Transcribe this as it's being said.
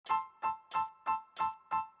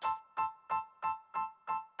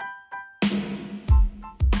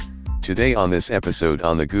Today on this episode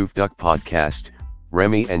on the Goof Duck podcast,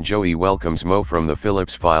 Remy and Joey welcomes Mo from the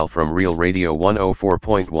Phillips File from Real Radio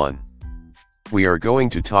 104.1. We are going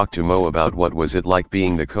to talk to Mo about what was it like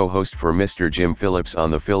being the co-host for Mr. Jim Phillips on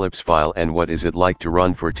the Phillips File and what is it like to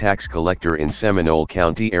run for tax collector in Seminole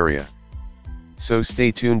County area. So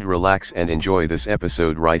stay tuned, relax and enjoy this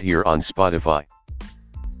episode right here on Spotify.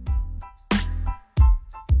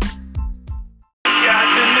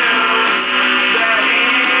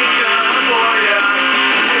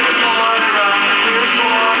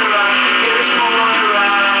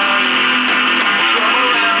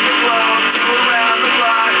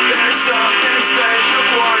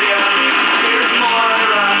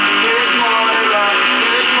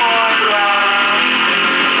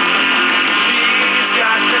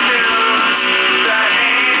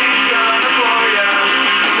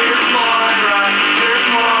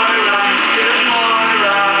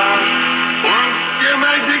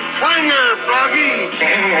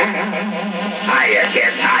 Hiya,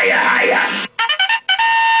 kids, hiya.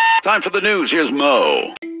 Time for the news. Here's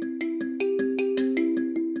Mo.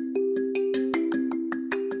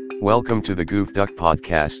 Welcome to the Goof Duck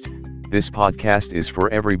podcast. This podcast is for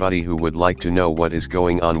everybody who would like to know what is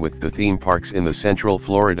going on with the theme parks in the Central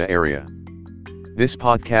Florida area. This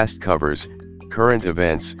podcast covers current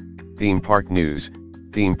events, theme park news,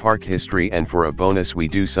 theme park history, and for a bonus we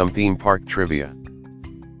do some theme park trivia.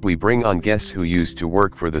 We bring on guests who used to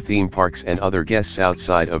work for the theme parks and other guests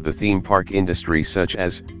outside of the theme park industry such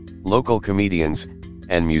as local comedians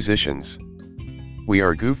and musicians. We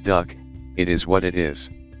are Goof Duck, it is what it is.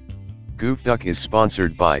 Goof Duck is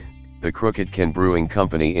sponsored by the Crooked Can Brewing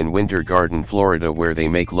Company in Winter Garden, Florida, where they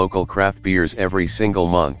make local craft beers every single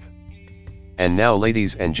month. And now,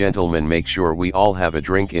 ladies and gentlemen, make sure we all have a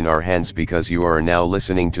drink in our hands because you are now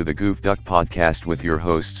listening to the Goof Duck podcast with your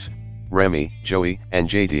hosts, Remy, Joey, and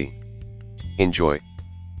JD. Enjoy.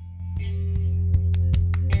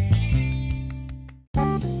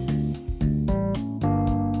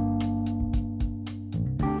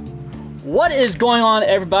 What is going on,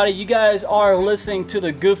 everybody? You guys are listening to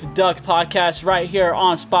the Goof Duck podcast right here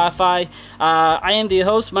on Spotify. I am the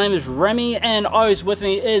host. My name is Remy, and always with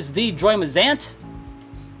me is the Joy Mazant.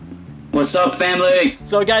 What's up, family?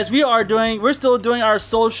 So, guys, we're still doing our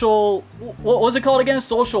social. What was it called again?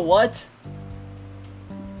 Social what?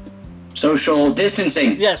 Social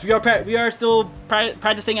distancing. Yes, we are still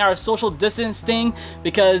practicing our social distancing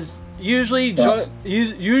because usually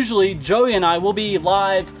Joey and I will be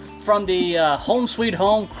live from the Home Sweet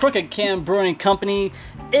Home Crooked Can Brewing Company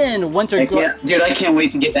in Winter Garden. Dude, I can't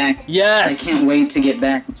wait to get back. Yes, I can't wait to get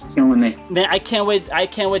back. It's killing me. Man, I can't wait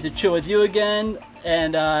to chill with you again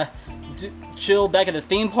and chill back at the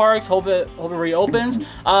theme parks. Hope it reopens.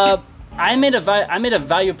 I made a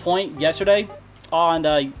value point yesterday on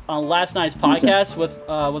last night's podcast with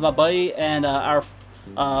my buddy and a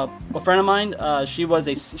friend of mine. She was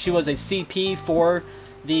a CP for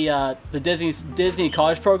the Disney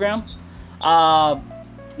college program.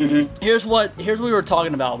 Here's what we were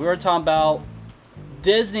talking about. We were talking about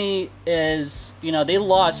Disney is, they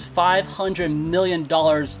lost $500 million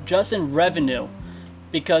just in revenue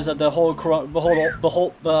because of the whole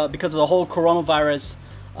coronavirus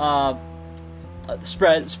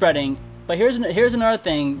spreading. But here's another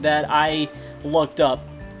thing that I looked up.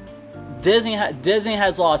 Disney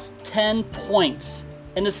has lost 10 points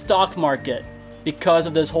in the stock market because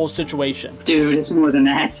of this whole situation. Dude, it's more than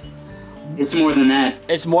that. It's more than that.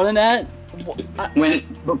 It's more than that?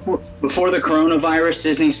 Before the coronavirus,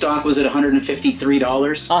 Disney stock was at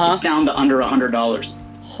 $153. It's down to under $100.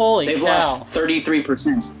 Holy cow. They've lost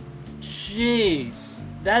 33%. Jeez.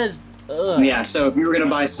 That is... Ugh. Yeah, so if you were going to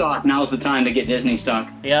buy stock, now's the time to get Disney stock.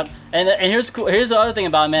 Yep. And here's the other thing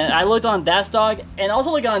about it, man. I looked on that stock and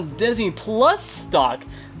also looked on Disney Plus stock.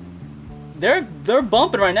 They're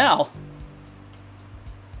bumping right now.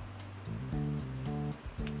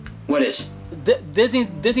 What is?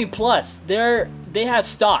 Disney Plus. They have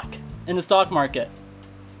stock in the stock market.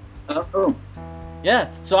 Oh. Yeah.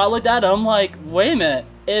 So I looked at it. I'm like, wait a minute.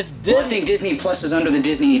 If Disney... Well, I think Disney Plus is under the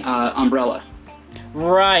Disney umbrella.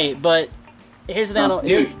 Right, but here's the thing.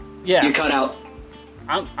 Dude, yeah. You're cut out.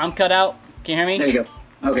 I'm cut out. Can you hear me? There you go.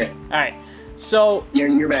 Okay. All right. So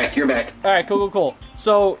you're back. You're back. All right. Cool.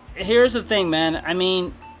 So here's the thing, man. I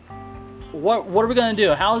mean, what are we gonna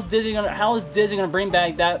do? How is Disney gonna bring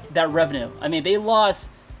back that revenue? I mean, they lost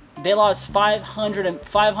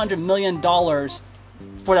 $500 million for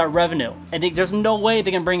that revenue, and there's no way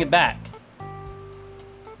they can bring it back.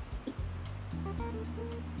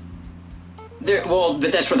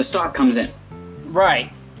 But that's where the stock comes in.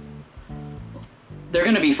 Right. They're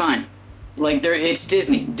going to be fine. like it's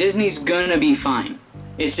Disney. Disney's gonna be fine.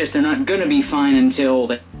 It's just they're not gonna be fine until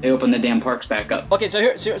they open the damn parks back up. Okay, so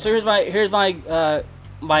here's my here's my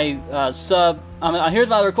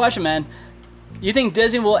other question, man. You think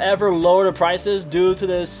Disney will ever lower the prices due to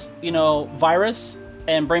this, virus,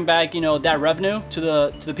 and bring back, that revenue to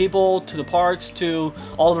the people, to the parks, to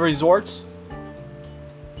all the resorts?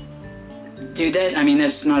 Dude,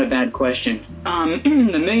 that's not a bad question. The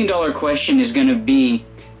 $1 million question is gonna be,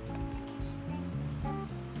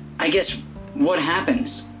 I guess, what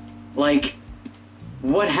happens? Like,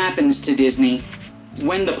 what happens to Disney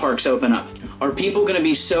when the parks open up? Are people gonna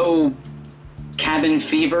be so cabin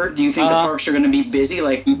fever? Do you think the parks are gonna be busy?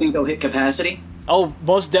 Like, do you think they'll hit capacity? Oh,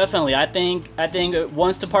 most definitely. I think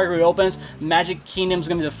once the park reopens, Magic Kingdom's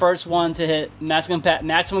gonna be the first one to hit maximum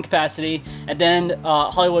capacity, and then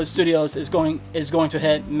Hollywood Studios is going to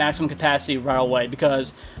hit maximum capacity right away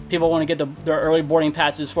because people want to get their early boarding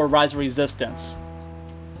passes for Rise of Resistance.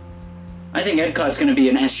 I think Epcot's gonna be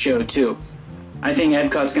an S show too. I think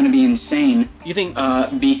Epcot's gonna be insane. You think?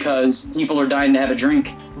 Because people are dying to have a drink.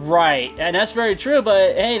 Right, and that's very true.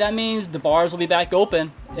 But hey, that means the bars will be back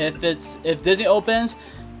open. If Disney opens,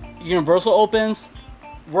 Universal opens,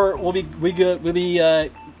 we'll be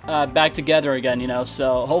back together again.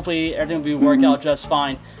 So hopefully everything will work out just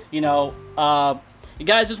fine.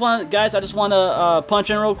 Guys, I just want to punch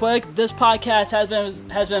in real quick. This podcast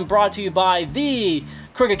has been brought to you by the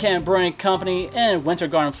Crooked Can Brewing Company in Winter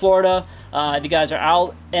Garden, Florida. If you guys are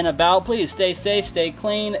out and about, please stay safe, stay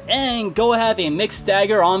clean, and go have a mixed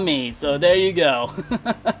stagger on me. So there you go.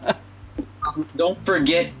 Don't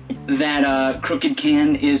forget that Crooked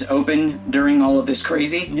Can is open during all of this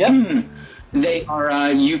crazy. Yep. They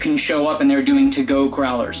are. You can show up and they're doing to-go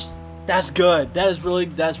growlers. That's good. That's really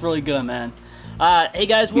good, man. Hey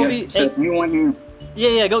guys, we'll be. So hey, you want your?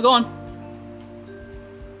 Yeah. Go on.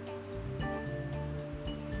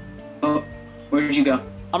 Oh, where did you go?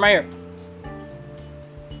 I'm right here.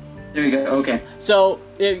 There you go. Okay. So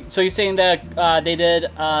you're saying that they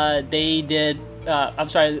did. I'm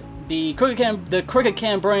sorry. The Crooked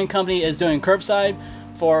Can Brewing Company is doing curbside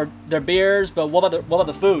for their beers, but what about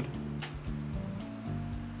the food?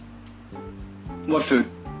 What food?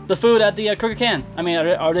 The food at the Crooked Can. I mean,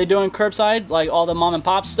 are they doing curbside, like all the mom and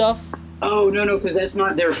pop stuff? Oh, no, because that's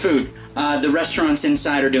not their food. The restaurants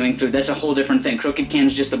inside are doing food. That's a whole different thing. Crooked Can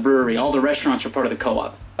is just the brewery. All the restaurants are part of the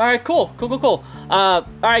co-op. All right, cool. All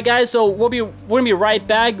right, guys. So we're gonna be right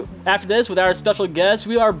back after this with our special guest.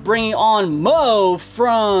 We are bringing on Mo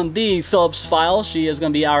from the Phillips File. She is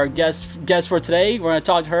gonna be our guest for today. We're gonna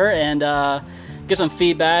talk to her and get some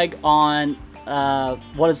feedback on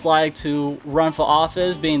what it's like to run for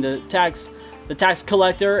office, being the tax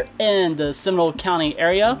collector in the Seminole County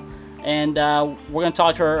area. And we're going to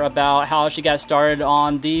talk to her about how she got started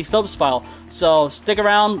on the Phillips File. So stick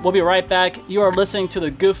around. We'll be right back. You are listening to the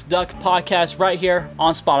Goof Duck Podcast right here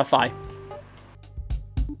on Spotify.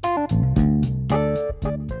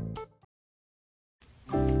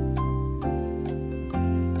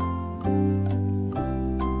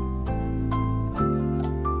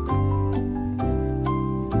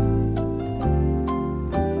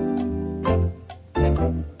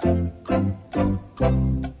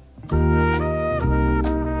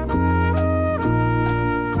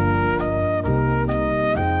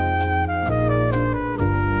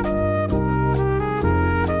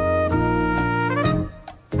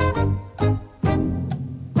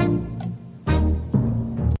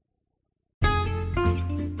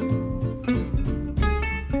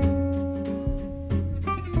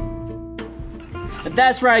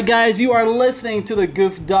 That's right, guys. You are listening to the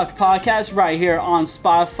Goof Duck Podcast right here on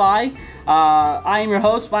Spotify. I am your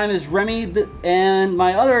host. My name is Remy, and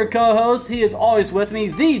my other co-host, he is always with me,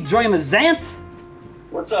 the Joy Mazant.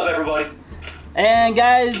 What's up, everybody? And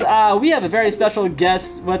guys, we have a very special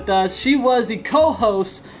guest with us. She was the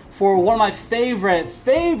co-host for one of my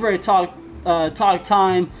favorite talk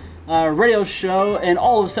time radio show in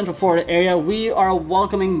all of Central Florida area. We are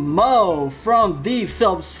welcoming Mo from the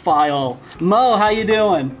Phillips File. Mo, how you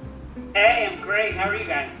doing? Hey, I'm great. How are you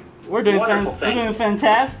guys? We're doing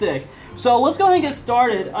fantastic. So let's go ahead and get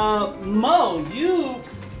started. Mo, you.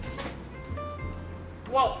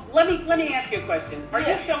 Well, let me ask you a question. Are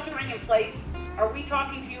you sheltering in place? Are we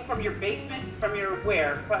talking to you from your basement? From your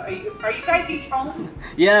where? Are you guys each home?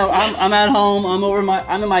 Yeah, I'm at home.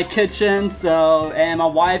 I'm in my kitchen. So, and my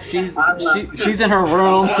wife, she's in her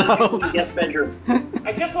room. So Yes, bedroom.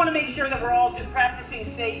 I just want to make sure that we're all practicing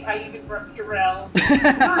safe. Aida Purell.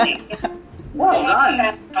 Nice. Well done.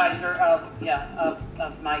 Advisor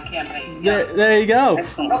of my campaign. Yeah. There you go.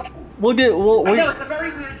 Excellent. I know it's a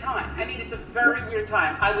very weird time. I mean, it's a very weird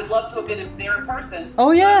time. I would love to have been there in person.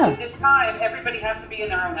 Oh, yeah. But at this time, everybody has to be in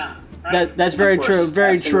their own house. Right? That's very true.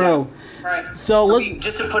 Very true. Right. So let's.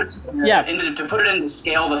 Just to put it, Yeah. to put it into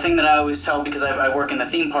scale, the thing that I always tell, because I work in the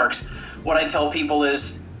theme parks, what I tell people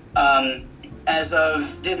is, as of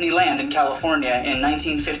Disneyland in California in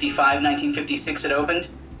 1955, 1956 it opened.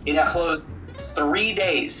 It's closed 3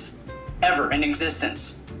 days ever in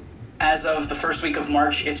existence. As of the first week of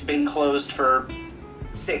March, it's been closed for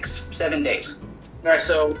 6-7 days. Right.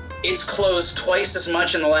 So it's closed twice as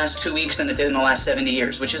much in the last 2 weeks than it did in the last 70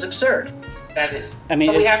 years, which is absurd. That is. I mean,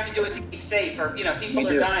 but we have to do it to keep safe, or people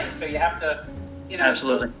are dying, so you have to,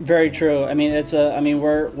 Absolutely. Very true. I mean, it's a. I mean,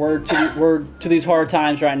 we're to these hard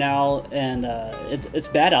times right now, and it's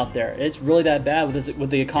bad out there. It's really that bad with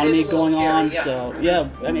the economy going on. Yeah. So yeah,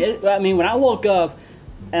 I mean, when I woke up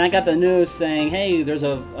and I got the news saying, hey, there's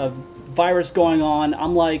a virus going on,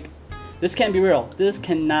 I'm like, this can't be real. This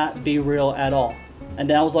cannot be real at all. And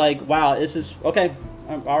then I was like, wow, this is okay.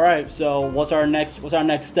 All right. So what's our next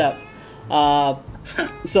step?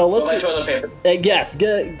 So let's Buy toilet paper. yes,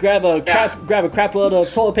 grab a crap load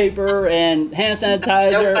of toilet paper and hand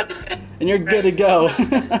sanitizer, and you're good to go.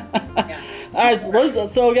 All right,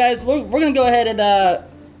 so guys, we're gonna go ahead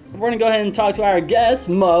and talk to our guest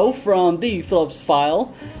Mo from the Phillips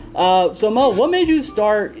File. So Mo, what made you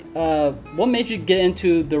start? What made you get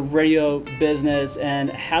into the radio business,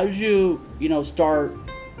 and how did you start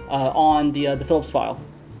on the Phillips File?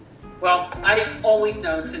 Well, I've always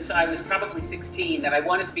known since I was probably 16 that I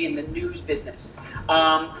wanted to be in the news business.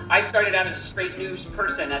 I started out as a straight news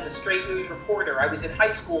person, as a straight news reporter. I was in high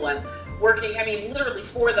school and working, literally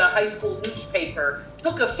for the high school newspaper.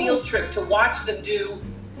 Took a field trip to watch them do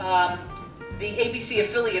the ABC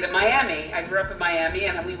affiliate in Miami. I grew up in Miami,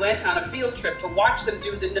 and we went on a field trip to watch them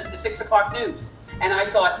do the 6 o'clock news. And I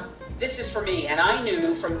thought, this is for me. And I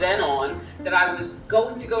knew from then on that I was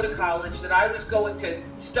going to go to college, that I was going to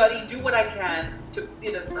study, do what I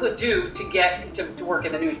could do to get to work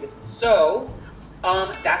in the news business. So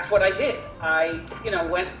that's what I did. I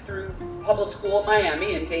went through public school in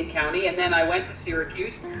Miami in Dade County, and then I went to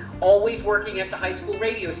Syracuse, always working at the high school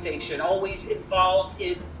radio station, always involved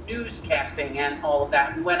in newscasting and all of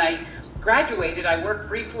that. And when I graduated, I worked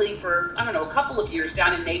briefly for, a couple of years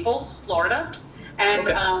down in Naples, Florida. And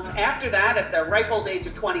after that, at the ripe old age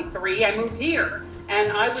of 23, I moved here.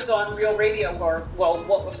 And I was on Real Radio, what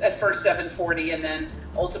was at first 740, and then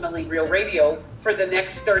ultimately Real Radio for the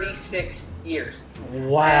next 36 years.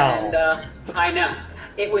 Wow. And I know.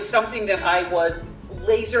 It was something that I was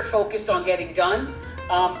laser focused on getting done.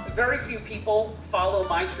 Very few people follow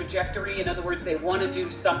my trajectory. In other words, they want to do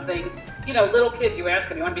something. Little kids, you ask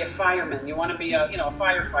them, you want to be a fireman, you want to be a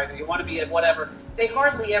firefighter, you want to be a whatever. They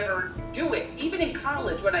hardly ever do it. Even in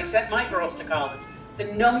college, when I sent my girls to college, the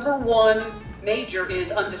number one major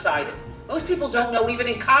is undecided. Most people don't know even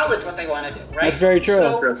in college what they want to do, right? That's very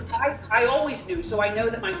true. So I always knew. So I know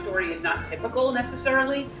that my story is not typical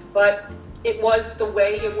necessarily, but it was the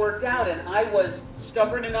way it worked out. And I was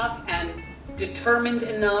stubborn enough and determined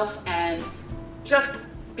enough and just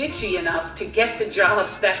bitchy enough to get the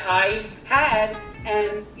jobs that I had,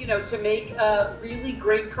 and to make a really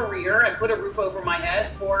great career and put a roof over my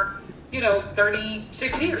head for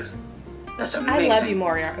 36 years. That's amazing. I love you,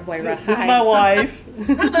 Moira. This is my wife.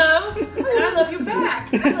 Hello, and I love you back.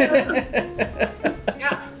 Hello.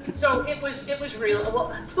 Yeah. So it was real.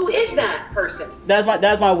 Well, who is that person?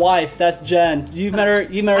 That's my wife. That's Jen. You've met her.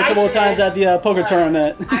 You met her a couple of times at the poker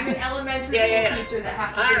tournament. I'm an elementary school teacher that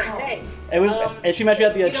has to stay home. Hey. And she met you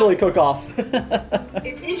at the chili cook-off.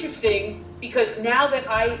 It's interesting because now that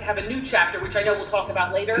I have a new chapter, which I know we'll talk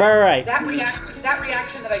about later. Right. That reaction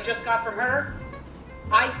that I just got from her,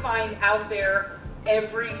 I find out there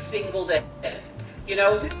every single day.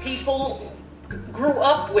 People grew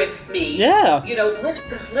up with me. Yeah.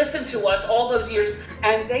 Listen to us all those years,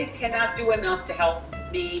 and they cannot do enough to help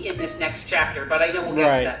me in this next chapter. But I know we'll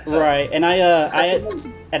get to that. So. Right. And I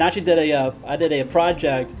actually did a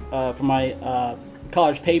project for my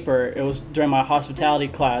college paper. It was during my hospitality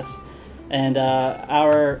class, and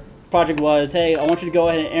our project was, hey, I want you to go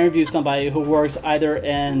ahead and interview somebody who works either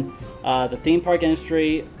in the theme park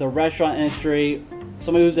industry, the restaurant industry,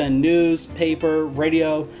 somebody who's in newspaper,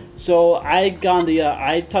 radio. So I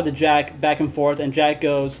talked to Jack back and forth, and Jack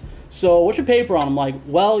goes, so what's your paper on? I'm like,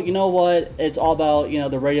 well, you know what? It's all about,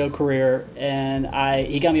 the radio career. And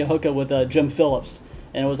he got me a hookup with Jim Phillips.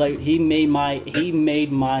 And it was like, he made my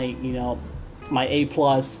my A+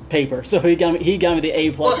 paper. So he got me the A+.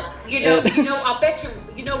 Well, I'll bet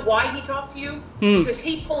you know why he talked to you? Because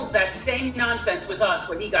he pulled that same nonsense with us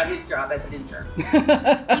when he got his job as an intern.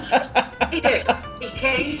 He did. He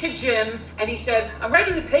came to Jim and he said, I'm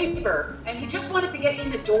writing the paper, and he just wanted to get in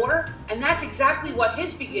the door, and that's exactly what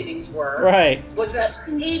his beginnings were. Right. Was that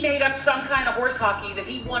he made up some kind of horse hockey that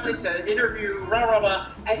he wanted to interview,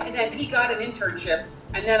 and then he got an internship,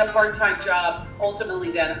 and then a part-time job,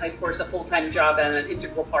 ultimately then, of course, a full-time job and an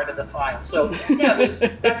integral part of the file. So, yeah,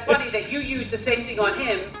 that's funny that you used the same thing on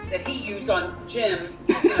him that he used on Jim,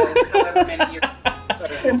 however many years.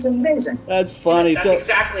 It's amazing. That's funny. That's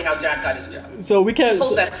exactly how Jack got his job. So we kept... He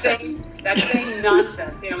pulled that same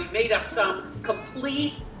nonsense. He made up some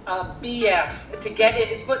complete BS to get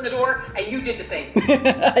his foot in the door, and you did the same.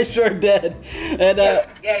 I sure did. And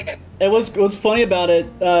yeah. And what's funny about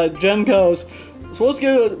it, Jim goes, so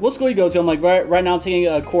what school you go to? I'm like, right now I'm taking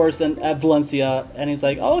a course at Valencia, and he's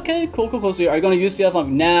like, oh, okay, cool. So are you going to UCF? I'm like,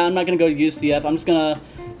 nah, I'm not going to go to UCF. I'm just going to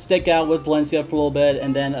stick out with Valencia for a little bit,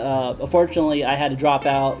 and then unfortunately I had to drop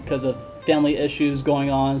out because of family issues going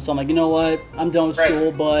on. So I'm like, you know what? I'm done with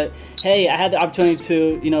school, but hey, I had the opportunity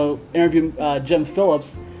to, interview Jim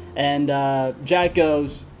Phillips, and Jack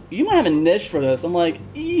goes, you might have a niche for this. I'm like,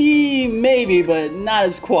 maybe, but not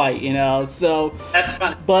as quite, so. That's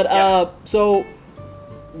fun. But, so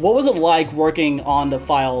what was it like working on the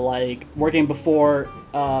file, like working before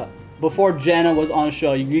Jenna was on the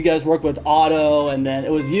show? You guys worked with Otto, and then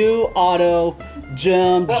it was you, Otto,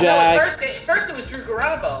 Jim, Jack. No, first it was Drew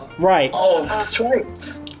Garabo. Right. Oh, that's right.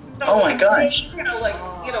 So oh my gosh.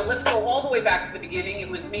 Let's go all the way back to the beginning. It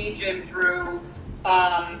was me, Jim, Drew,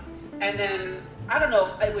 and then I don't know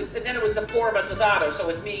if it was. And then it was the four of us with Otto. So it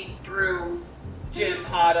was me, Drew, Jim,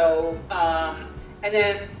 Otto, and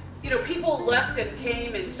then. People left and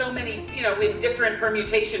came in so many, in different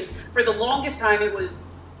permutations. For the longest time, it was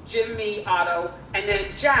Jim, me, Otto, and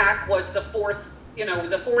then Jack was the fourth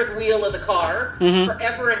wheel of the car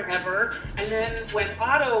forever and ever. And then when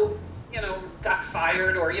Otto, got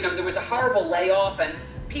fired, or, there was a horrible layoff, and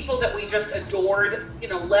people that we just adored,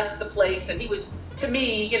 left the place, and he was, to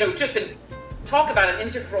me, just talk about an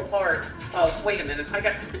integral part of. Wait a minute, I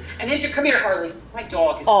got come here, Harley. My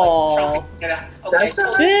dog is chomping. Get out. Okay.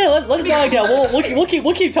 Yeah, let the dog out.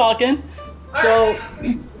 We'll keep talking. So,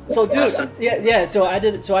 dude, awesome. yeah. So I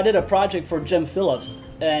did a project for Jim Phillips,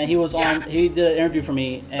 and he was on. He did an interview for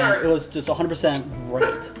me, and it was just 100%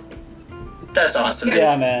 great. That's awesome.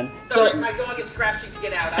 Yeah, man. So my dog is scratching to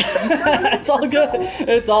get out. It's all good.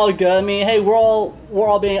 It's all good. I mean, hey, we're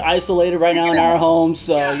all being isolated right now in our homes,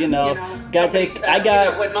 so gotta take.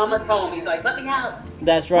 When Mama's home, he's like, "Let me out."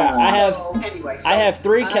 That's right. I have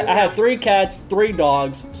three cats, 3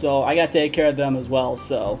 dogs, so I gotta take care of them as well.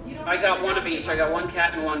 So I got one of each. I got one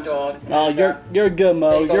cat and one dog. Oh, you're good,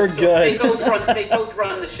 Mo. You're good. They both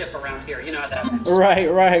run the ship around here. You know how that is.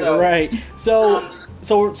 Right. So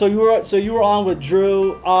you were on with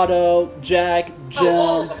Drew, Otto, Jack, Jim. Oh,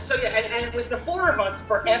 all of them. So and it was the 4 of us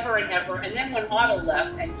forever and ever. And then when Otto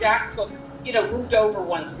left and Jack moved over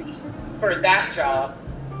 1 seat for that job,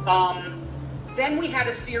 then we had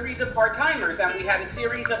a series of part-timers, and we had a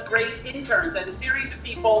series of great interns, and a series of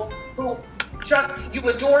people who you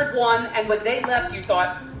adored one, and when they left, you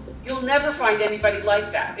thought, you'll never find anybody like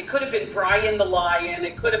that. It could have been Brian the Lion.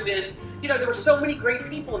 It could have been, there were so many great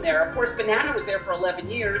people in there. Of course, Banana was there for 11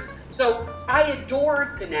 years. So I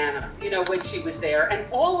adored Banana, when she was there. And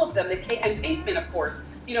all of them that came, and Pinkman, of course,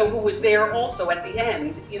 who was there also at the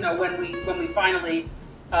end, when we finally,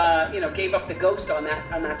 gave up the ghost on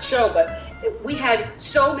that show. But we had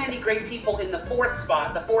so many great people in the 4th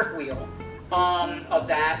spot, the 4th wheel of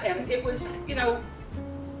that. And it was,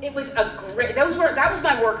 it was a great, that was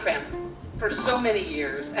my work family for so many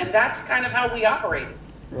years, and that's kind of how we operated.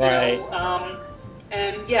 Right.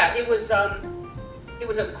 And yeah, it was a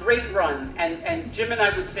great run, and Jim and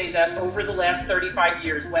I would say that over the last 35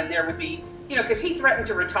 years, when there would be, because he threatened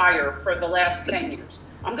to retire for the last 10 years.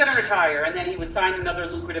 I'm going to retire, and then he would sign another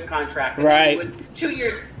lucrative contract. And right. Then he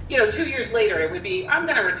would, 2 years later, it would be, I'm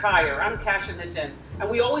going to retire. I'm cashing this in. And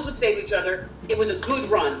we always would say to each other, it was a good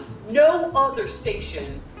run. No other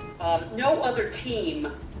station, no other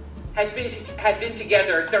team had been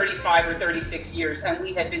together 35 or 36 years, and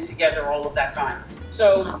we had been together all of that time.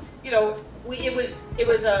 So, it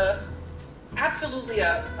was absolutely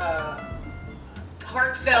a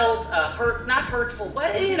heartfelt, not hurtful,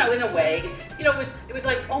 but in a way, it was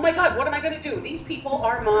like, oh my God, what am I going to do? These people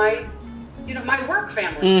are my work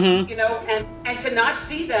family, and to not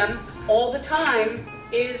see them all the time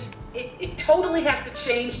it totally has to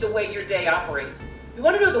change the way your day operates. You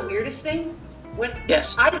want to know the weirdest thing? When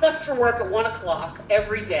Yes. I left for work at 1 o'clock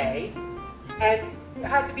every day, and I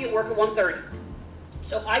had to be at work at 1:30.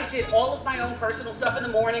 So I did all of my own personal stuff in the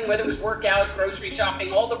morning, whether it was workout, grocery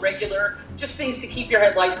shopping, all the regular, just things to keep your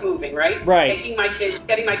life moving, right? Right. Taking my kids,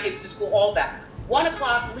 getting my kids to school, all that. 1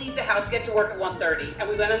 o'clock, leave the house, get to work at 1:30, and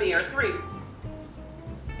we went on the air at 3.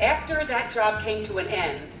 After that job came to an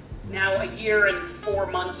end, now a year and 4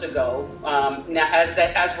 months ago, now as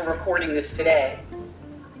we're recording this today,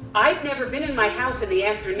 I've never been in my house in the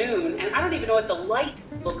afternoon, and I don't even know what the light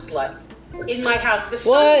looks like in my house. The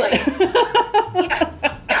sunlight.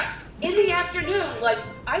 Yeah. In the afternoon, like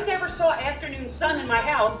I never saw afternoon sun in my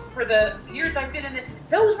house for the years I've been in it.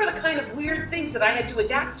 Those were the kind of weird things that I had to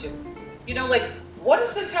adapt to. You know, like what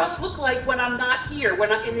does this house look like when I'm not here,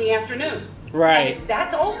 when I'm in the afternoon? Right. And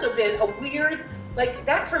that's also been a weird, like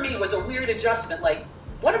that for me was a weird adjustment. Like,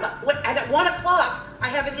 and at 1 o'clock, I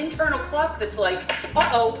have an internal clock that's like,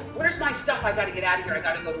 uh-oh, where's my stuff? I got to get out of here. I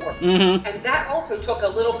got to go to work. Mm-hmm. And that also took a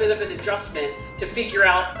little bit of an adjustment to figure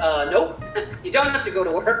out, nope, you don't have to go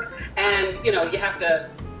to work. And, you have to,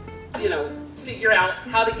 figure out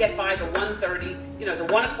how to get by the 1:30,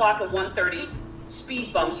 the 1 o'clock and 1:30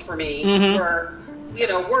 speed bumps for me were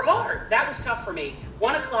hard. That was tough for me.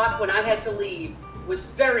 1 o'clock when I had to leave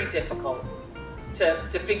was very difficult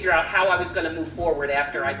to figure out how I was going to move forward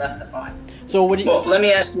after I left the 5. So what do you... Well, let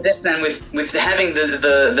me ask you this then: with having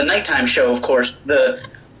the nighttime show, of course,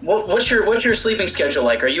 what's your sleeping schedule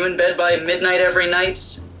like? Are you in bed by midnight every night,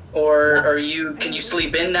 or can you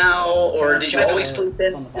sleep in now, or did you always sleep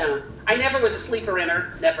in? No, I never was a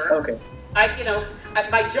sleeper-inner, never. Okay.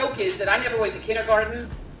 My joke is that I never went to kindergarten,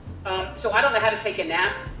 so I don't know how to take a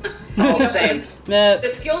nap. Same. The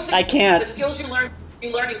skills I can't. The skills you learn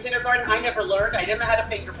in kindergarten, I never learned. I didn't know how to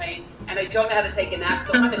finger paint, and I don't know how to take a nap.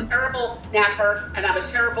 So I'm a terrible napper, and I'm a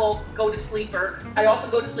terrible go-to-sleeper. I often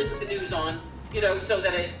go to sleep with the news on, so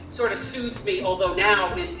that it sort of soothes me. Although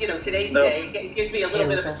now, in today's day, it gives me a little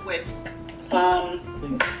bit of a twitch.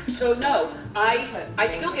 So no, I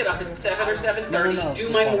still get up at 7 or 7:30, do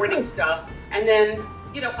my morning stuff, and then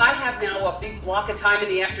I have now a big block of time in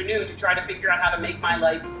the afternoon to try to figure out how to make my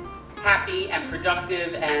life happy and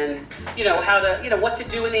productive, and how to what to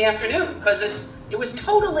do in the afternoon, because it was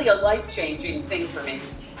totally a life-changing thing for me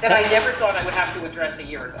that I never thought I would have to address a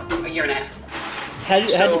year and a half.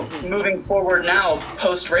 So moving forward now,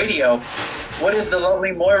 post radio, what has the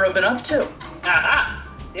lovely Moira been up to? Aha!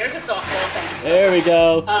 There's a softball. Thank you. There we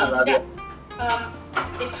go.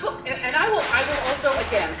 It took, and I will also,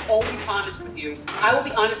 again, always honest with you. I will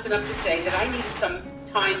be honest enough to say that I needed some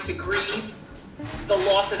time to grieve the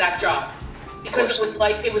loss of that job, because it was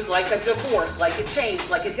like a divorce, like a change,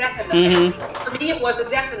 like a death in the family. For me, it was a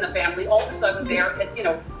death in the family. All of a sudden,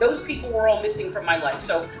 those people were all missing from my life.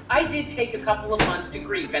 So I did take a couple of months to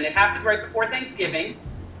grieve, and it happened right before Thanksgiving.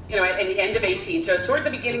 At the end of 18. So toward the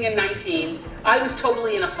beginning of 19, I was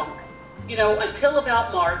totally in a funk. Until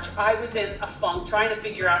about March, I was in a funk trying to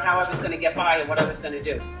figure out how I was going to get by and what I was going to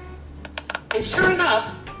do. And sure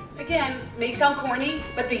enough, again, may sound corny,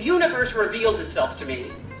 but the universe revealed itself to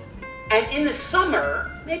me. And in the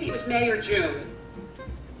summer, maybe it was May or June,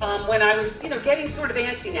 when I was, getting sort of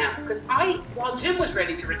antsy now, because while Jim was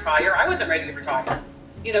ready to retire, I wasn't ready to retire.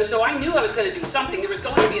 So I knew I was going to do something. There was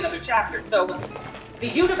going to be another chapter. So the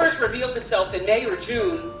universe revealed itself in May or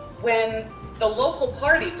June when the local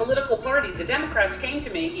political party, the Democrats, came to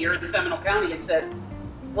me here in Seminole County and said,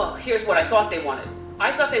 well, here's what I thought they wanted.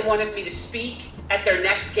 I thought they wanted me to speak at their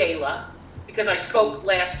next gala, because I spoke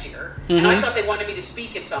last year, and I thought they wanted me to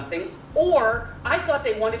speak at something, or I thought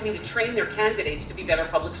they wanted me to train their candidates to be better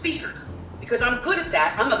public speakers. Because I'm good at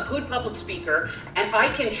that. I'm a good public speaker, and I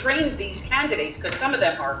can train these candidates, because some of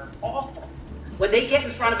them are awful. When they get in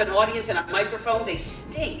front of an audience and a microphone, they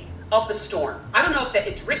stink up a storm. I don't know if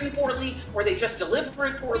it's written poorly, or they just deliver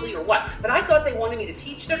it poorly, or what, but I thought they wanted me to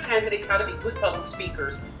teach their candidates how to be good public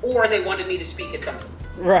speakers, or they wanted me to speak at something.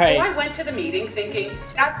 Right. So I went to the meeting thinking,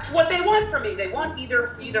 that's what they want from me. They want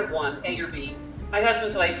either one, A or B. My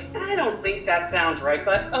husband's like, I don't think that sounds right,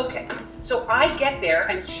 but okay. So I get there,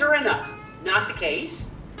 and sure enough, not the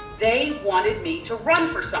case. They wanted me to run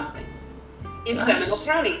for something in Seminole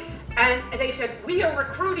County. And they said, we are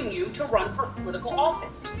recruiting you to run for political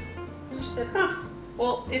office. I said,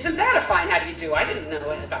 well, isn't that a fine how do you do? I didn't know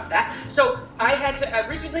about that. So I had to,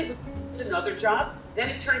 originally it was another job. Then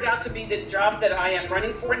it turned out to be the job that I am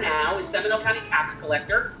running for now, is Seminole County tax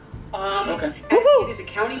collector. And it is a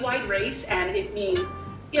countywide race, and it means,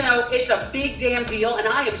 it's a big damn deal, and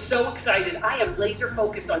I am so excited. I am laser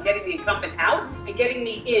focused on getting the incumbent out and getting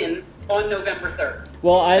me in on November 3rd.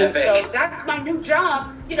 Well, So that's my new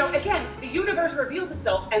job. You know, again, the universe revealed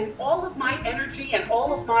itself, and all of my energy and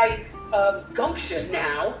all of my gumption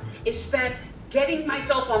now is spent getting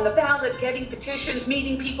myself on the ballot, getting petitions,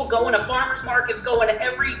 meeting people, going to farmers markets, going to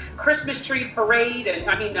every Christmas tree parade,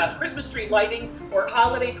 and Christmas tree lighting or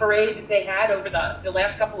holiday parade that they had over the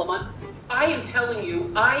last couple of months. I am telling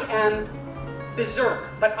you, I am berserk,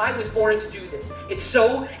 but I was born to do this. It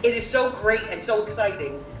is so great and so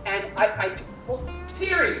exciting. And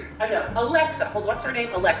Siri, I know, Alexa, what's her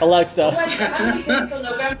name? Alexa, how many days till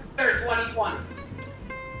November 3rd, 2020?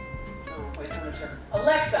 Oh, wait, I'm not sure.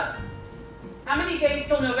 Alexa, how many days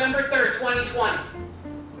till November 3rd, 2020?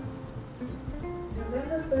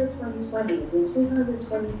 November 3rd, 2020 is in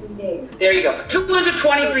 223 days. There you go.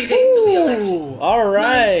 223 days till the election. All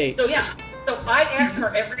right. Nice. So I ask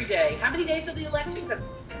her every day, how many days till the election? Because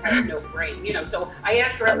I have no brain, so I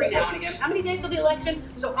ask her every now and again, how many days till the election?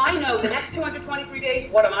 So I know the next 223 days,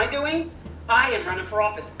 what am I doing? I am running for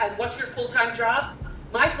office. And what's your full-time job?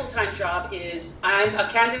 My full-time job is I'm a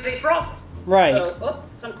candidate for office. Right. So,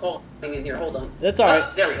 some calling in here. Hold on. That's all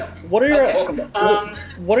right. There we go. What are your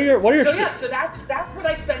what are your So that's what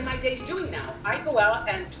I spend my days doing now. I go out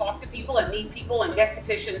and talk to people and meet people and get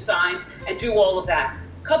petitions signed and do all of that.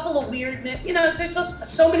 Couple of weirdness, there's just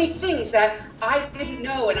so many things that I didn't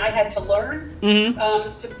know and I had to learn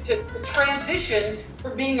to transition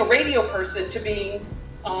from being a radio person to being,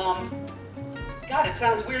 God, it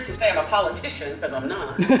sounds weird to say I'm a politician because I'm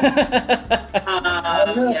not.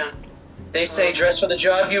 Yeah. They say dress for the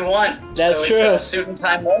job you want. That's so true. It's suit and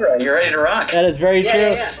tie Laura. You're ready to rock. That is very true.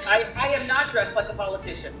 Yeah. I am not dressed like a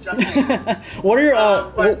politician. Just saying. What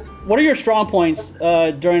are your strong points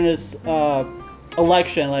during this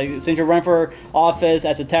election? Like, since you're running for office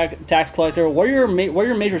as a tax collector, what are your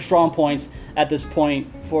major strong points at this point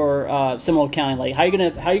for Seminole County? Like, how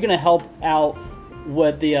are you gonna help out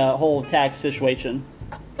with the whole tax situation?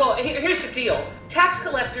 Well, here's the deal. Tax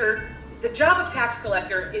collector. The job of tax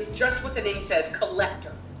collector is just what the name says,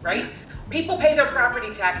 collector, right? People pay their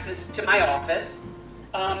property taxes to my office,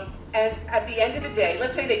 and at the end of the day,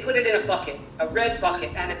 let's say they put it in a bucket, a red bucket,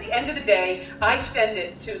 and at the end of the day, I send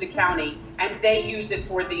it to the county, and they use it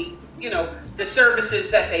for the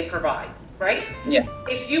services that they provide, right? Yeah.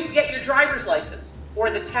 If you get your driver's license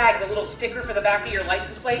or the tag, the little sticker for the back of your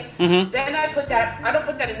license plate, then I don't put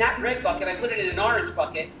that in that red bucket, I put it in an orange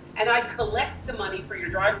bucket, and I collect the money for your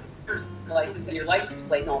driver's license and your license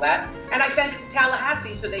plate and all that, and I send it to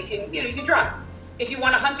Tallahassee so they can, you can drive. If you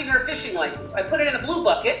want a hunting or a fishing license, I put it in a blue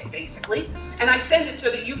bucket, basically, and I send it so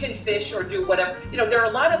that you can fish or do whatever. There are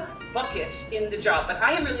a lot of buckets in the job, but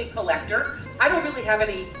I am really a collector. I don't really have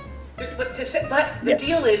any, but the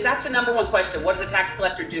deal is, that's the number one question. What does a tax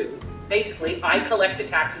collector do? Basically, I collect the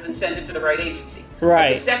taxes and send it to the right agency. Right.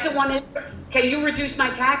 But the second one is, can you reduce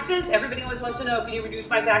my taxes? Everybody always wants to know, can you reduce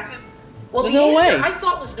my taxes? Well, the answer I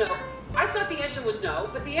thought was no. I thought the answer was no,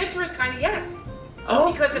 but the answer is kind of yes.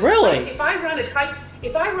 Oh, because if I run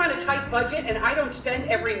a tight budget and I don't spend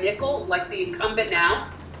every nickel like the incumbent now,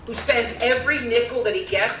 who spends every nickel that he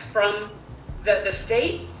gets from the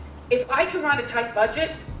state, if I can run a tight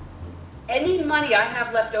budget, any money I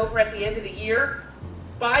have left over at the end of the year,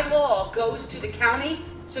 by law, goes to the county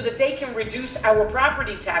so that they can reduce our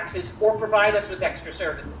property taxes or provide us with extra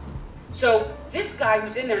services. So this guy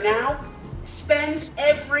who's in there now spends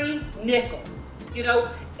every nickel.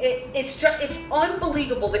 It's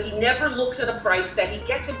unbelievable that he never looks at a price, that he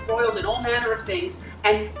gets embroiled in all manner of things,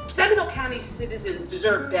 and Seminole County citizens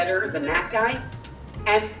deserve better than that guy,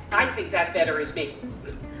 and I think that better is me.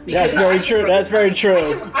 That's very true. That's very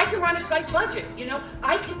true. I can run a tight budget,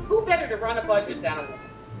 who better to run a budget than a woman?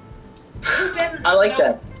 Who better? I like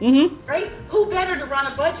that. Mm-hmm. Right? Who better to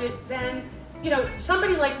run a budget than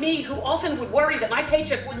somebody like me, who often would worry that my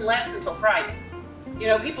paycheck wouldn't last until Friday.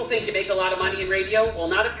 People think you make a lot of money in radio. Well,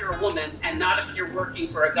 not if you're a woman, and not if you're working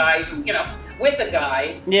for a guy who, with a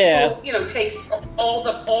guy who, takes all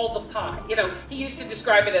the pie. He used to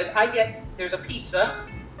describe it as, there's a pizza,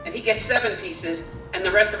 and he gets 7 pieces, and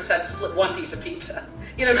the rest of us had to split 1 piece of pizza.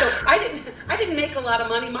 So I didn't make a lot of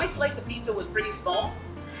money. My slice of pizza was pretty small,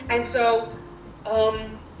 and so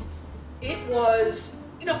it was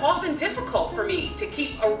often difficult for me to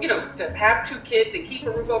keep, to have 2 kids and keep a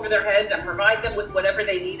roof over their heads and provide them with whatever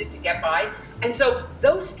they needed to get by. And so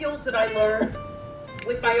those skills that I learned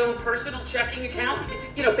with my own personal checking account,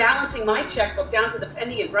 balancing my checkbook down to the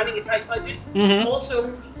penny and running a tight budget,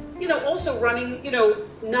 also running,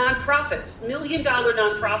 nonprofits, $1 million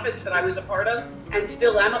nonprofits that I was a part of and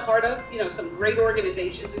still am a part of, some great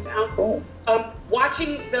organizations in town. Cool.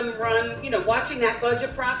 Watching them run, watching that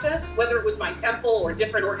budget process, whether it was my temple or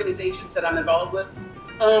different organizations that I'm involved with,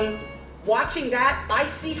 Watching that, I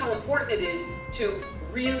see how important it is to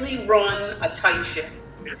really run a tight ship.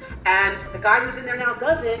 And the guy who's in there now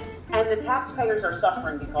does it, and the taxpayers are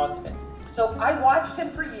suffering because of it. So I watched him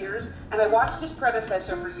for years, and I watched his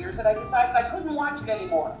predecessor for years, and I decided I couldn't watch it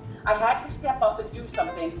anymore. I had to step up and do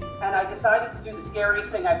something, and I decided to do the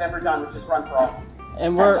scariest thing I've ever done, which is run for office.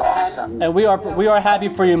 And we are happy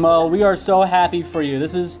for you, Mo. We are so happy for you.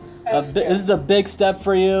 This is a big step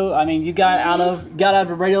for you. I mean, you got out of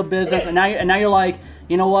the radio business, and now you're like,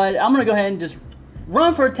 you know what? I'm gonna go ahead and just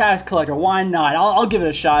run for a tax collector. Why not? I'll give it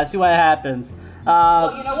a shot. See what happens.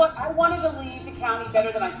 Well, you know what? I wanted to leave the county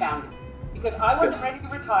better than I found it because I wasn't ready to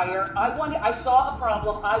retire. I saw a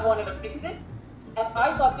problem. I wanted to fix it, and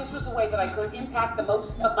I thought this was a way that I could impact the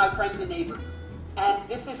most of my friends and neighbors. And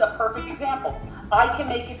this is a perfect example. I can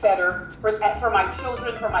make it better for my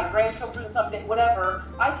children, for my grandchildren someday, whatever.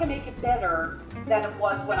 I can make it better than it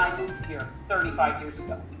was when I moved here 35 years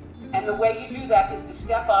ago. And the way you do that is to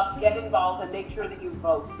step up, get involved, and make sure that you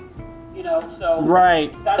vote. You know, so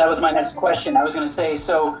right. That was my next question. I was going to say,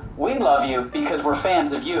 so we love you because we're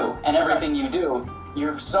fans of you and everything you do.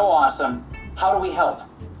 You're so awesome. How do we help?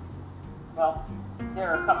 Well,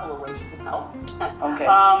 there are a couple of ways you can help. Okay.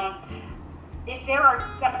 If there are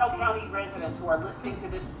Seminole County residents who are listening to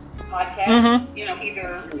this podcast, you know,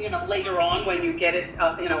 either later on when you get it,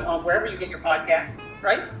 on wherever you get your podcasts,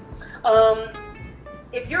 right?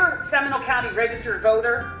 If you're a Seminole County registered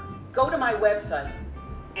voter, go to my website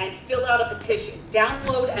and fill out a petition.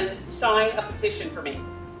 Download and sign a petition for me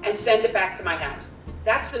and send it back to my house.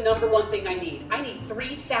 That's the number one thing I need. I need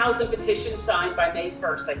 3,000 petitions signed by May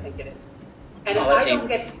 1st, I think it is. And if I don't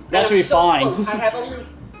get, that should be fine. Close, I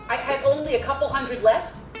have only a couple hundred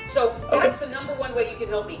left. So that's the number one way you can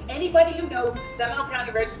help me. Anybody you know who's a Seminole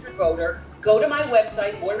County registered voter, go to my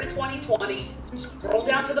website, Moira 2020, scroll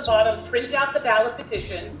down to the bottom, print out the ballot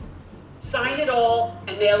petition, sign it all,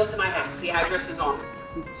 and mail it to my house. The address is on it.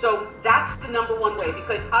 So that's the number one way,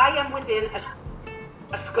 because I am within a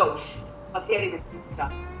skosh of getting this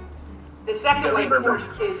done. The second way, of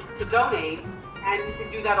course, is to donate, and you can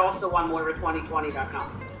do that also on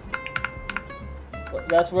Moira2020.com.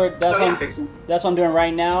 That's what I'm doing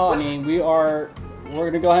right now. I mean, we're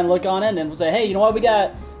gonna go ahead and look on it, and we'll say, hey, you know what? We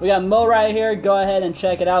got Mo right here. Go ahead and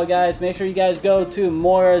check it out, guys. Make sure you guys go to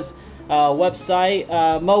Moira's website.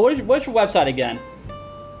 Mo, what's your website again?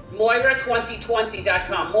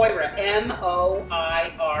 Moira2020.com. Moira,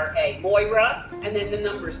 M-O-I-R-A. Moira, and then the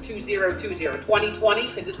numbers 2020, 2020,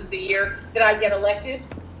 because this is the year that I get elected.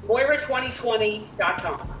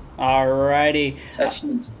 Moira2020.com. Alrighty.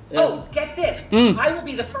 Oh, get this. I will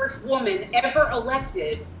be the first woman ever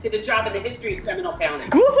elected to the job in the history of Seminole County.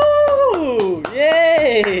 Woohoo!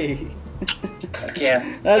 Yay! Yeah.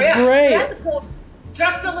 That's great. So that's a cool,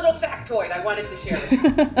 just a little factoid I wanted to share with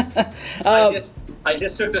you. I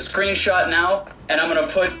just took the screenshot now, and I'm going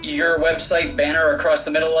to put your website banner across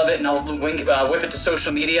the middle of it, and I'll whip it to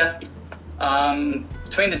social media.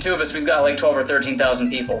 Between the two of us, we've got like 12 or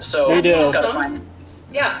 13,000 people. So we do.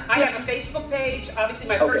 Yeah, I have a Facebook page, obviously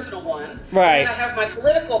my personal one. Right. And then I have my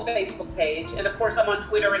political Facebook page, and of course I'm on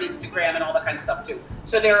Twitter and Instagram and all that kind of stuff too.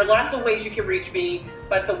 So there are lots of ways you can reach me,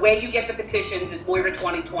 but the way you get the petitions is Moira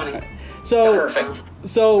 2020. So perfect.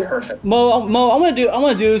 So perfect. Mo, I want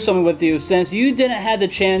to do something with you, since you didn't have the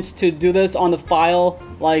chance to do this on the file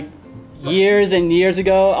like years and years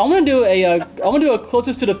ago. I want to do a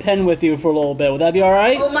closest to the pen with you for a little bit. Would that be all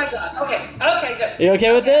right? Oh my God. Okay, good. You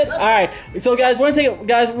okay with it? All right. So guys, we're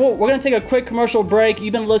gonna take a quick commercial break.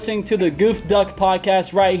 You've been listening to the Goof Duck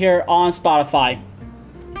podcast right here on Spotify.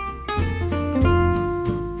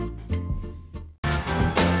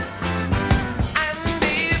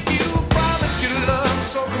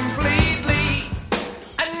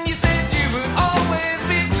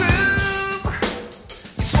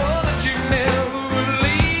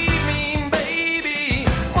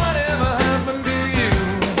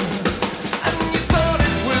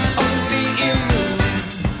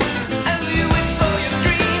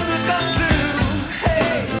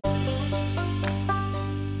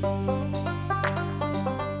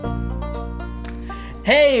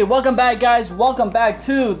 Hey, welcome back, guys. Welcome back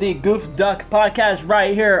to the Goof Duck podcast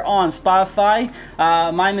right here on Spotify.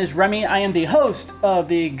 My name is Remy. I am the host of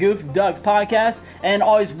the Goof Duck podcast, and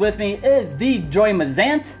always with me is the Joy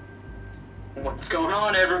Mazant. What's going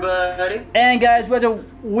on, everybody? And guys,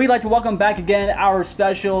 we'd like to welcome back again our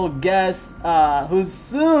special guest, who's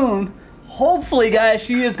soon, hopefully, guys,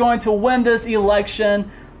 she is going to win this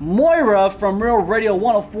election. Moira from Real Radio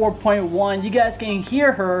 104.1. You guys can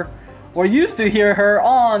hear her or used to hear her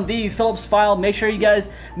on the Phillips File. Make sure you guys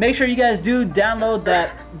do download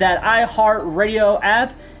that iHeartRadio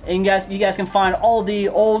app, and you guys can find all the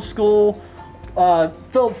old school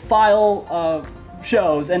Phillips File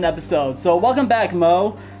shows and episodes. So welcome back,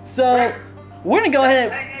 Mo. So we're gonna go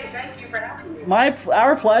ahead. Hey, thank you for having me.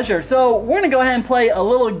 Our pleasure. So we're gonna go ahead and play a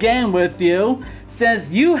little game with you, since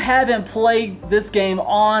you haven't played this game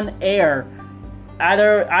on air.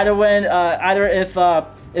 Either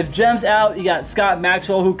if Jim's out, you got Scott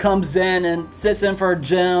Maxwell who comes in and sits in for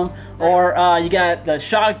Jim, or you got the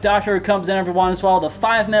Shock Doctor who comes in every once in a while, the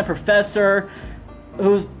 5-minute Professor,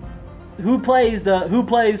 who plays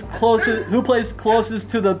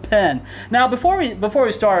closest to the pen. Now, before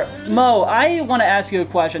we start, Mo, I want to ask you a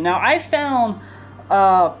question. Now, I found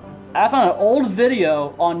an old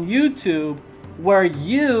video on YouTube where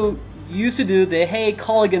you used to do the Hey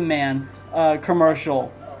Culligan Man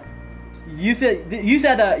commercial. You used to do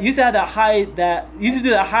that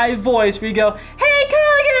high voice where you go, "Hey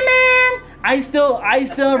Culligan Man." I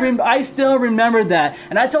still remember that,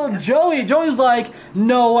 and I told Joey. Joey's like,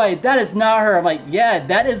 "No way, that is not her." I'm like, "Yeah,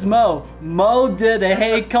 that is Mo. Mo did the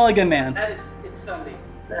Hey Culligan Man." It's so neat.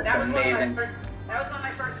 That's amazing. That was one of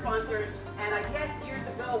my first sponsors, and I guess years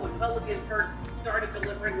ago when Culligan first started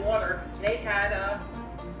delivering water, they had a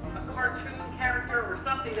cartoon character or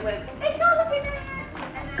something that went, "Hey Culligan Man,"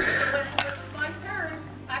 and then when it was my turn,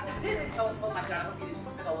 I did it. Oh my God! I hope you didn't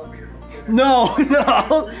spit all over your computer. No.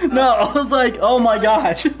 I was like, "Oh my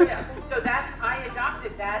gosh." Yeah. So I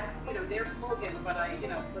adopted that, their slogan, but I,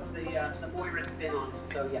 put the Moira spin on it.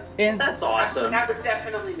 So yeah. And That's awesome. That was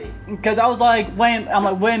definitely me. because I was like, wait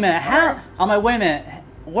a minute,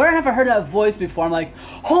 where have I heard that voice before? I'm like,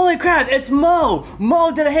 holy crap, it's Mo.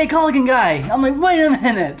 Mo did a Hey Culligan guy. I'm like, wait a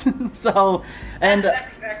minute. So, and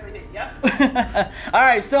That's exactly it. Yep. all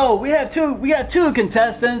right, so we have two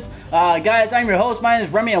contestants. Guys, I'm your host. My name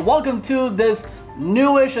is Remy, and welcome to this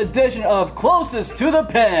newish edition of Closest to the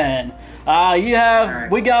Pen.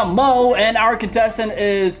 We got Mo, and our contestant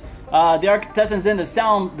is the contestant's in the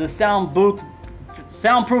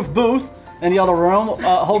soundproof booth in the other room. In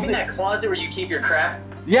that closet where you keep your crap.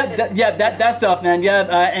 That stuff, man. Yeah,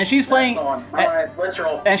 and she's playing. All right, let's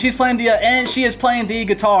roll. And she is playing the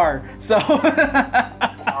guitar. So.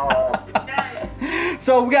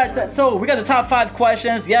 So we got the top 5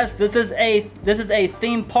 questions. Yes, this is a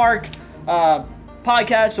theme park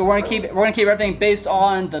podcast, so we're gonna keep everything based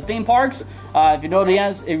on the theme parks. If you know the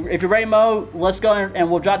answer, if you're ready, Mo, let's go and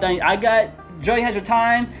we'll jot down. Joey has your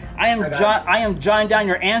time. I am jotting down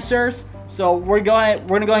your answers. So we're gonna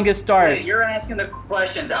go ahead and get started. Wait, you're asking the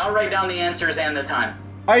questions. I'll write down the answers and the time.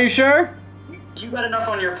 Are you sure? You got enough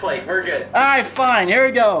on your plate. We're good. All right, fine. Here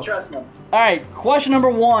we go. Trust me. All right, question number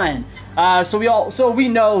 1. So we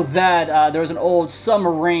know that there was an old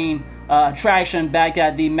submarine attraction back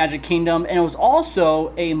at the Magic Kingdom, and it was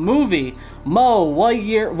also a movie. Mo, what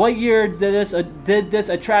year did this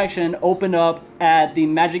attraction open up at the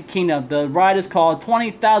Magic Kingdom? The ride is called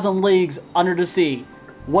 20,000 Leagues Under the Sea.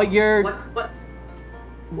 What year?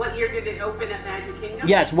 What year did it open at Magic Kingdom?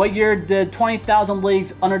 Yes, what year did 20,000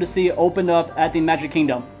 Leagues Under the Sea open up at the Magic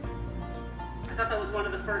Kingdom? I thought that was one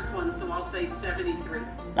of the first ones, so I'll say 73.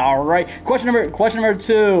 All right. Question number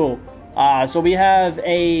 2. So we have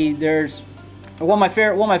there's one of my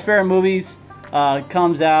favorite movies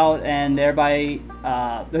comes out, and everybody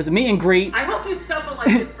there's a meet and greet. I hope you stumble like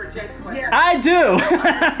this for Jen's question. I do.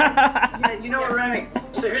 Yeah, you know what, Remy?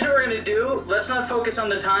 So here's what we're gonna do. Let's not focus on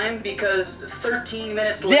the time, because 13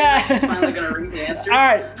 minutes later, she's finally gonna read the answers. All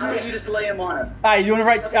right. How about you just lay them on him? All right, you want to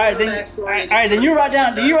write? All right, then you write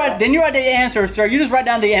down. You write the answers, sir. You just write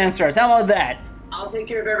down the answers. How about that? I'll take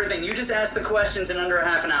care of everything. You just ask the questions in under a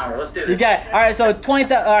half an hour. Let's do this. You got it. All right, so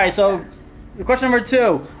 20. All right, so question number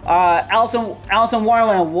 2. Alice in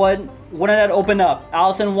Wonderland. When did that open up?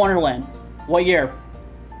 Alice in Wonderland. What year?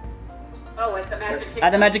 Oh, at the Magic Kingdom. At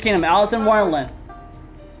the Magic Kingdom. Alice in Wonderland.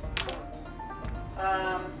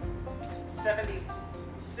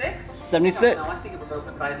 76. 76. No, I think it was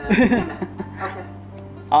open by then. Okay.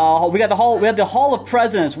 We had the Hall of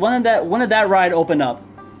Presidents. When did that ride open up?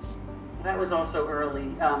 That was also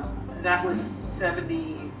early. That was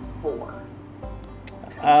 74.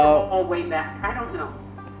 All way back. I don't know.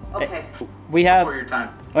 Okay. We have. Before your time.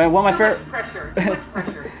 One of my favorite. Too much pressure. Too much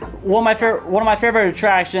pressure. One of my favorite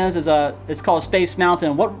attractions is it's called Space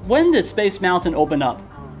Mountain. When did Space Mountain open up?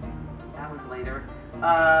 That was later.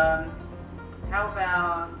 How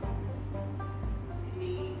about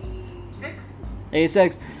 86?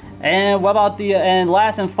 86. And what about and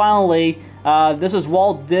last and finally, this was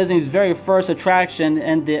Walt Disney's very first attraction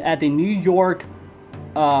at the New York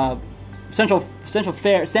Fair.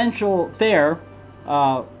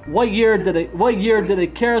 What year did the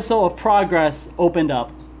Carousel of Progress opened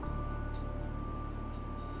up?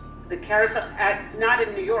 The carousel not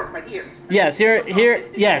in New York, but here. Yes, here in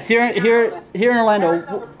Orlando.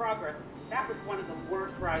 Carousel of Progress. That was one of the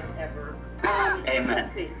worst rides ever. Amen.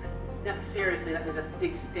 Let's see. No, seriously, that was a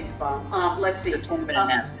big stink bomb. Let's see. It's a 10-minute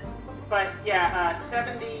nap. But yeah,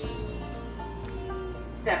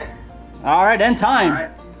 77. All right, end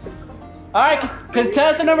time. All right,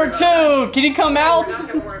 contestant number 2, can you come out? We're not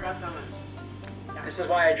gonna worry about time. This is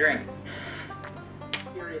why I drink.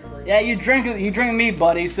 Seriously. Yeah, you drink me,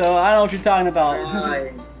 buddy. So I don't know what you're talking about. All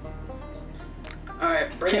right,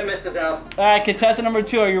 bring the missus out. All right, contestant number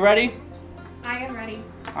 2, are you ready? I am ready.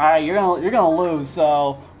 All right, you're gonna lose.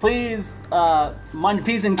 So please mind your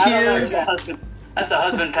P's and Q's. That's a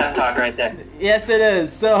husband pep talk right there. Yes, it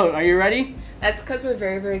is. So are you ready? That's because we're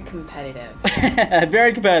very, very competitive.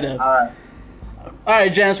 Very competitive. All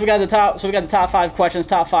right, Janice, we got the top 5 questions,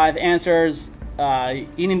 top 5 answers.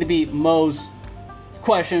 You need to beat Mo's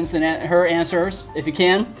questions and her answers if you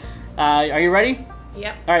can. Are you ready?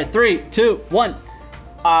 Yep. All right, 3, 2, 1.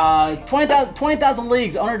 20,000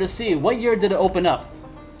 Leagues Under the Sea. What year did it open up?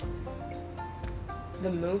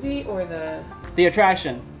 The movie or the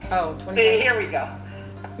attraction? Oh, See, here we go.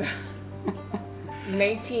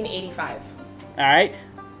 1985. All right.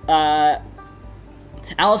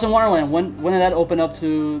 Alice in Wonderland. When did that open up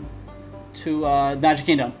to Magic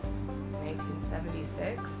Kingdom?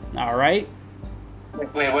 1976. All right.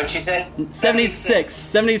 Wait, what'd she say?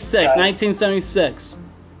 76. 1976.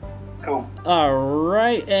 Cool. All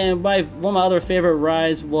right, and one of my other favorite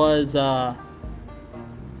rides was dang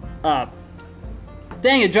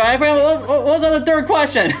it, Drive. What was the third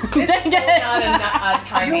question? This is not a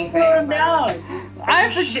timing You thing. wrote down. I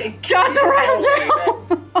forgot to write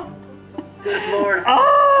them down. Good Lord.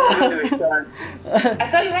 Oh, I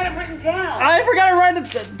thought you had it written down. I forgot to write them.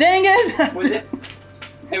 Dang it. Was it?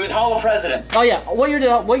 It was Hall of Presidents. Oh yeah. What year did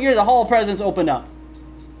the Hall of Presidents open up?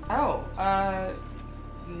 Oh,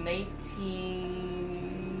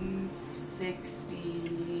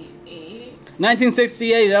 1968.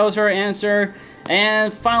 1968. That was her answer.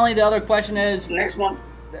 And finally, the other question is. Next one.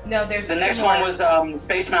 No, there's The two next more. one was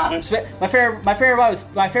Space Mountain. My favorite ride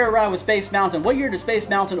was Space Mountain. What year did Space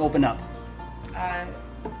Mountain open up?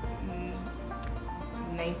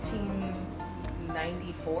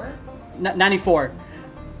 1994. 94.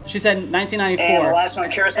 She said 1994. And the last one,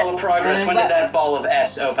 Carousel of Progress. When did that ball of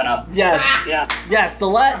S open up? Yes. Yeah. Yes. The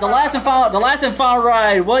last and final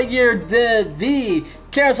ride. What year did the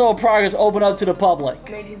Carousel of Progress open up to the public?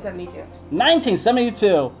 1972.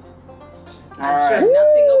 1972. Alright.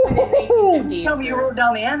 Nothing opened in 1950. Tell me you wrote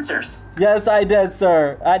down the answers. Yes, I did,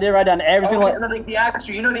 sir. I did write down every single. Okay,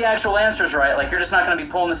 you know the actual answers, right? Like you're just not going to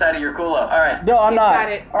be pulling this out of your culo. All right. No, I'm You not.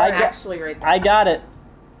 got it. Actually, right there. I got it.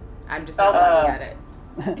 I'm just not looking at it.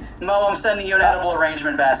 Mo, I'm sending you an edible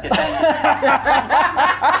arrangement basket. Thank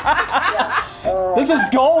you. This is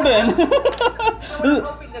golden. I was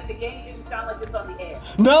hoping that the game didn't sound like this on the air.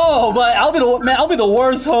 No, but I'll be the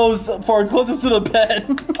worst host for closest to the bed.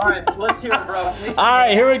 All right, let's hear it, bro. All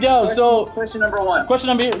right, here we go. Question number 1.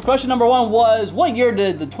 Question number 1 was, what year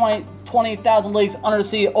did the 20,000 Leagues Under the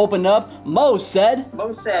Sea open up? Mo said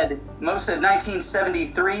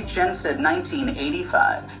 1973. Jen said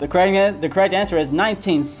 1985. the correct answer is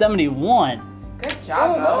 1971. Good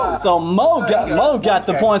job. Mo. So Mo got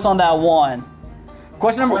the points on that one.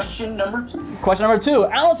 Question number 2.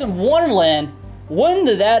 Alice in Wonderland. When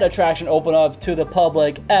did that attraction open up to the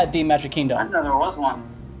public at the Magic I Kingdom? didn't know there was one.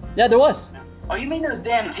 Yeah, there was. Oh, you mean those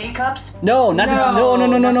damn teacups? No. not the Oh, there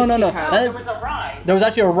That's- was a ride. There was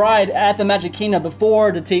actually a ride at the Magic Kingdom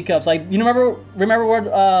before the teacups. Like, you remember where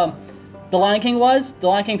the Lion King was? The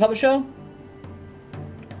Lion King puppet show?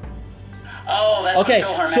 Oh, that's Okay,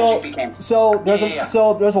 when Philhar Magic became. so there's Yeah.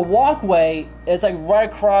 a walkway. It's like right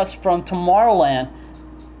across from Tomorrowland.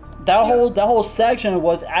 That whole section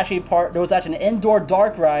was actually there was actually an indoor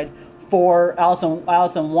dark ride for Alice in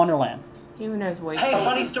Wonderland. He knows way Hey, too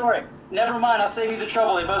funny story. Never mind, I'll save you the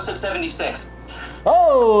trouble. They both said 76.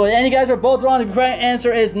 Oh, and you guys are both wrong. The correct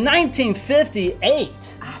answer is 1958.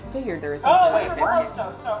 I figured there was Oh, something. wait, what?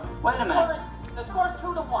 So Wait a minute. the score's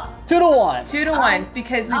 2-1. 2-1. 2-1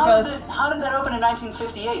 because we How both. did that open in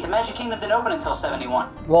 1958? The Magic Kingdom didn't open until 71.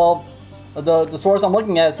 Well, the source I'm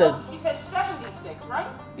looking at says She said 76, right?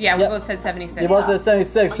 Yeah, we Yep. both said 76. it was at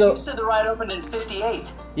 76. But So you said the ride opened in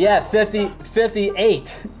 58. yeah,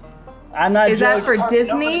 58. I'm not Is that joking. for Park didn't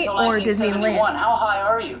open Disney until or 1971. Disneyland? How high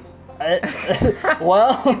are you?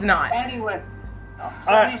 Well, He's not. Anyway,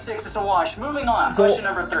 76 is a wash. Moving on. So- Question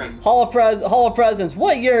number 3. Hall of Presidents.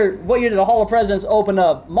 What year did the Hall of Presidents open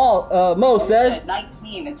up? Mo said.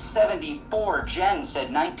 1974. Jen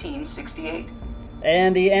said 1968.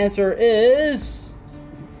 And the answer is...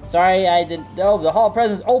 Sorry, I didn't know. The Hall of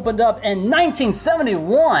Presidents opened up in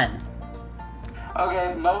 1971.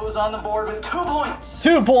 Okay, Mo's on the board with 2 points.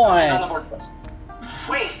 2 So she's on the points. board first.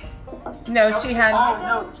 Wait. No, she had. Oh,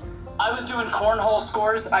 no. I was doing cornhole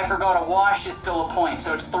scores. I forgot a wash is still a point,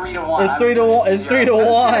 so it's 3-1. It's 3 to 1. It's 3 to I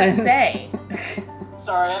was 1. gonna say.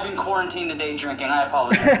 Sorry, I've been quarantined today drinking. I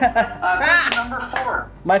apologize. Question number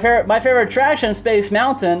 4. My favorite attraction, Space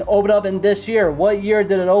Mountain, opened up in this year. What year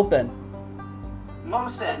did it open? Mo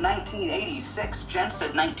said 1986. Jen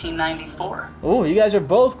said 1994. Ooh, you guys are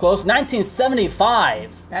both close.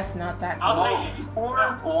 1975. That's not that I'll Mo, close.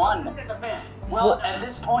 4-1. Well, at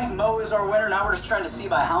this point, Mo is our winner. Now we're just trying to see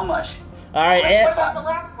by how much. All right, What and about the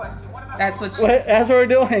last question? What about That's what she's. that's what we're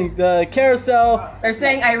doing. The carousel. They're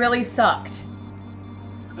saying I really sucked.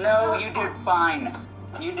 No, you did fine.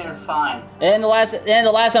 You did fine. And the last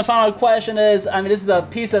and final question is, I mean, this is a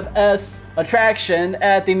piece of S attraction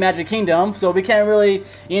at the Magic Kingdom, so we can't really,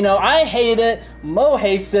 I hate it, Mo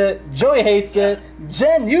hates it, Joey hates it,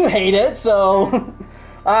 Jen, you hate it, so,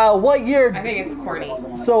 what year? I think it's corny.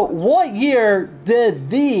 So, what year did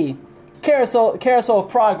the Carousel of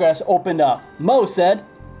Progress open up? Mo said.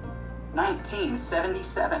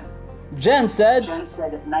 1977. Jen said. Jen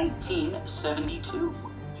said 1972.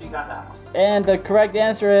 She got that one. And the correct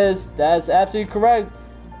answer is, that's absolutely correct.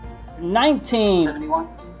 71.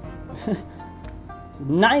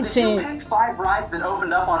 19. Did you pick 5 rides that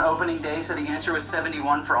opened up on opening day, so the answer was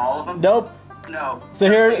 71 for all of them? Nope. No. So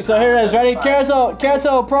here it is. Ready?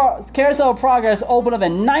 75. Carousel of Progress opened up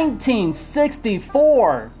in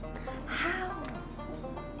 1964.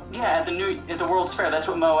 Yeah, at the World's Fair. That's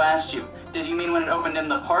what Mo asked you. Did you mean when it opened in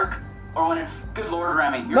the park, or when it? Good Lord,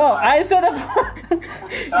 Remy. You're No, fired. I said it.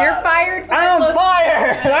 You're fired. I'm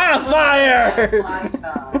fired. I'm fired.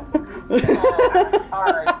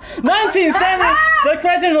 All right. 1970. The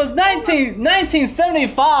correct answer was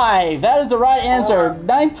 1975. That is the right answer.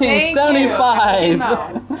 Thank you.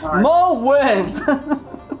 1975. Mo wins.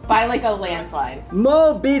 By like a landslide.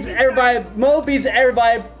 Mo beats everybody. Mo beats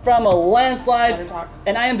everybody from a landslide,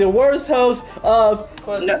 and I am the worst host of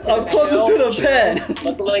Closest closest to the pen.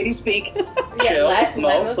 Let the lady speak. Yeah, Chill, let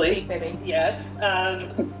Mo, Mo please. speak, baby. Yes.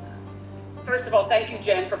 First of all, thank you,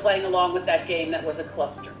 Jen, for playing along with that game. That was a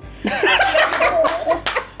cluster.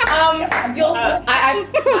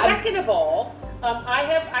 Second of all,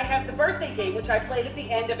 I have the birthday game, which I played at the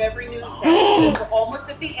end of every newscast. Since we're almost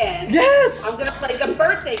at the end, Yes! I'm gonna play the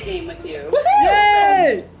birthday game with you.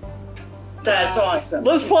 Yay! That's awesome.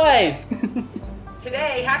 Let's play.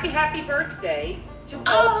 Today, happy birthday to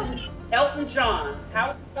Elton John.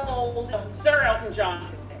 How old is Sir Elton John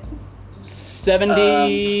today?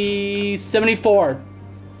 74.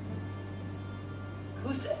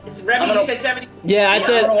 Remy, you said 70? Yeah, I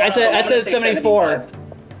said 74.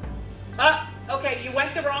 Okay, you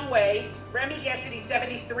went the wrong way. Remy gets it. He's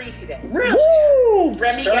 73 today. Woo! Remy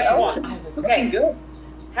Sir gets Elton. one. Looking Okay. good.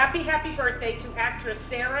 Happy birthday to actress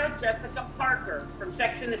Sarah Jessica Parker from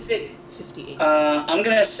Sex and the City. 58. I'm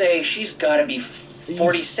gonna say she's gotta be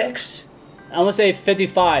 46. I'm gonna say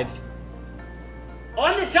 55.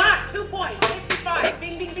 On the dot, 2 points. 55.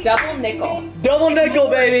 Bing, bing, bing. Double bing, nickel. bing, Double nickel,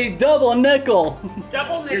 baby. Double nickel. bing.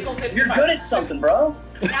 Double nickel, 55. You're good at something, bro.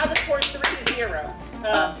 Now the score's 3-0.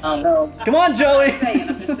 Oh no. Come on, Joey.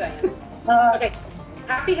 I'm just saying. Okay.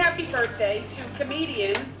 Happy birthday to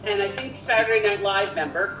comedian and I think Saturday Night Live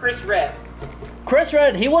member Chris Redd. Chris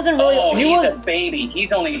Redd, he wasn't really. Oh, he he's was. a baby.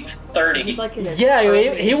 He's only 30. He's like in his Yeah,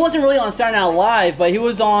 early, he wasn't really on Saturday Night Live, but he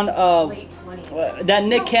was on late 20s. that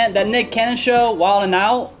Nick Cannon show, Wild and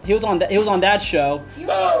Out. He was on that show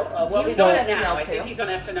Well, he's So- on SNL it now. I too. think he's on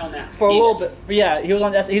SNL now. for a Yes. little bit. Yeah,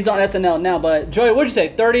 he's on SNL now. But Joey, what'd you say?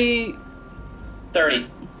 30. 30.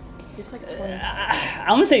 He's like 20. I'm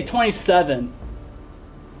gonna say 27.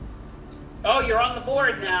 Oh, you're on the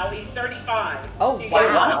board now. He's 35. Oh, So you wow.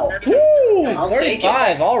 get Wow. 35. Woo! I'll take it.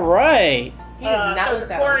 35. All right. He did not So the look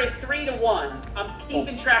that score way. is 3-1. I'm keeping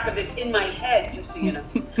track of this in my head, just so you know.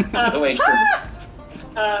 The way it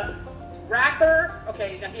should. Rapper.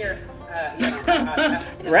 Okay, now here.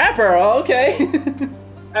 Rapper. Okay.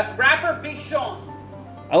 Rapper Big Sean.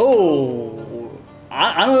 Oh.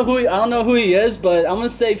 I don't know who he is, but I'm gonna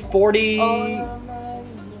say 40. I'm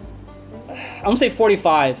gonna say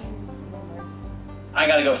 45. I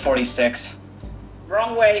gotta go 46.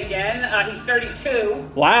 Wrong way again. He's 32.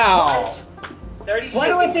 Wow. What? 32. Why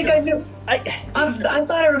do I think I knew? I I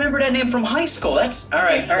thought I remembered that name from high school. That's all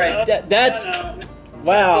right. All right. that's No.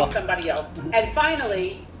 Wow. Pick somebody else. And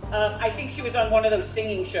finally, I think she was on one of those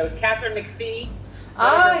singing shows, Catherine McPhee.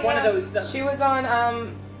 One of those. She was on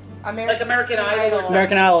like American Idol. Or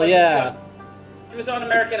American Idol, yeah. She was on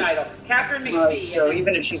American Idol. Catherine McPhee. So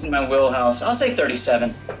even if she's in my wheelhouse, I'll say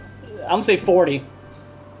 37. I'm gonna say 40.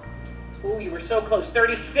 Ooh, you were so close.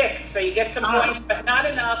 36. So you get some points, but not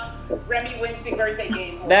enough. Remy wins the birthday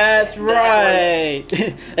game. That's right.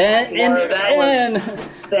 Thank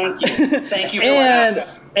you for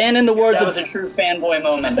that. And in the words that was a true fanboy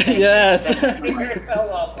moment. Yes.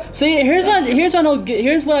 See, here's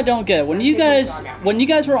what I don't get. When you guys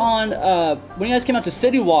were on, when you guys came out to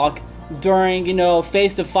City Walk during,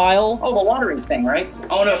 Face to File. Oh, the lottery thing, right?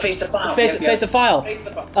 Oh no, Face to File. Face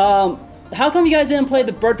to File. How come you guys didn't play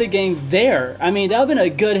the birthday game there? I mean, that would have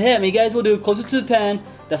been a good hit. I mean, you guys will do Closest to the Pen,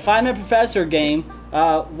 the 5-Minute Professor game,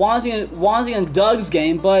 Wanzi and Doug's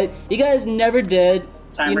game, but you guys never did.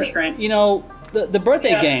 Time restraint. The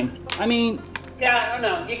birthday game. I mean. Yeah, I don't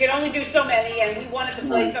know. You can only do so many, and we wanted to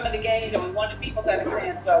play some of the games, and we wanted people to have a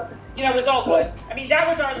chance. So, it was all good. I mean, that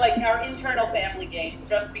was our internal family game,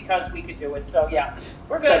 just because we could do it. So yeah,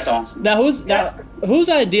 we're good. That's awesome. Now, whose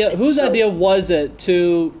idea was it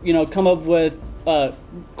to come up with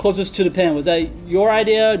Closest to the Pin? Was that your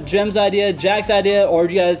idea, Jim's idea, Jack's idea, or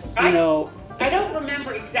did you guys I don't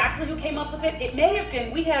remember exactly who came up with it. It may have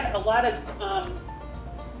been we had a lot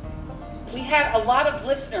of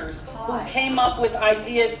listeners who came up with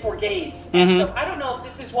ideas for games. And so I don't know if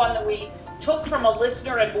this is one that we took from a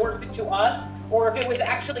listener and morphed it to us, or if it was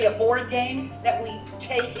actually a board game that we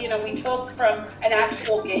took from an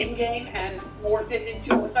actual game and morphed it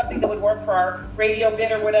into something that would work for our radio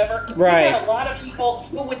bit or whatever. Right. We had a lot of people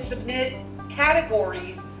who would submit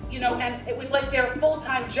categories, and it was like their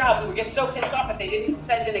full-time job. We would get so pissed off if they didn't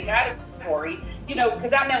send in a category,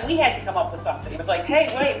 because that meant we had to come up with something. It was like,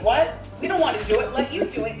 hey, wait, what? We don't want to do it. Let you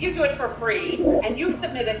do it. You do it for free, and you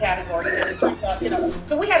submit a category.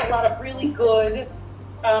 So we had a lot of really good,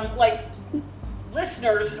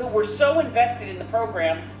 listeners who were so invested in the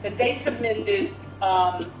program that they submitted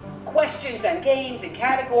questions and games and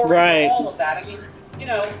categories and all of that. I mean,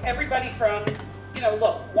 everybody from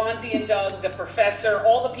look, Wanzi and Doug, the professor,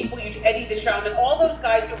 all the people, Eddie the shaman, all those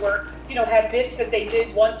guys who were, had bits that they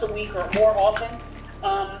did once a week or more often,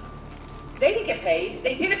 they didn't get paid.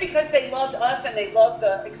 They did it because they loved us and they loved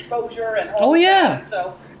the exposure and all of that. And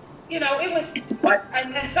so, it was,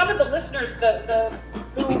 and some of the listeners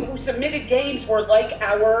who submitted games were like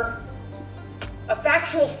a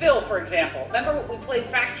Factual Phil, for example. Remember when we played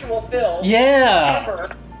Factual Phil? Yeah.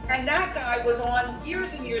 Ever. And that guy was on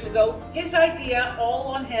years and years ago. His idea, all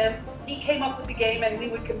on him. He came up with the game, and we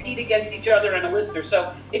would compete against each other and a listener.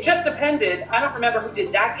 So it just depended. I don't remember who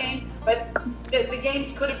did that game, but the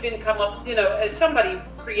games could have been come up, as somebody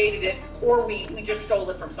created it, or we just stole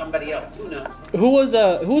it from somebody else. Who knows? Who was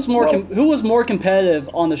more competitive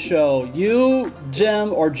on the show? You,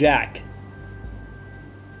 Jim, or Jack?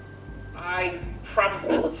 I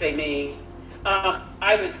probably would say me. I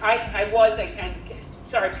was, sorry,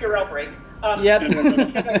 Purell break. Yep.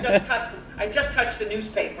 I just touched the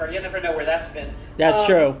newspaper. You never know where that's been. That's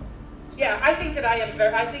true. Yeah, I think that I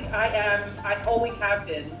always have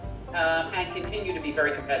been, and continue to be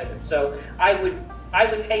very competitive. So I would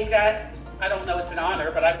take that. I don't know it's an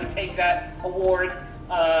honor, but I would take that award,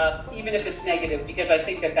 even if it's negative, because I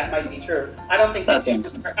think that might be true. I don't think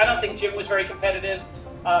Jim was very competitive.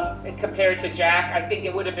 Compared to Jack, I think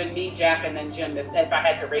it would have been me, Jack, and then Jim if I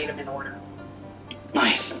had to rate them in order.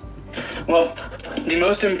 Nice. Well, the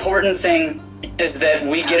most important thing is that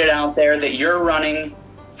we get it out there that you're running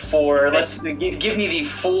for. Give me the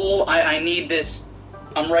full. I need this.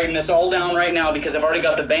 I'm writing this all down right now because I've already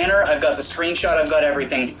got the banner, I've got the screenshot, I've got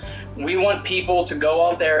everything. We want people to go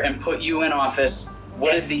out there and put you in office.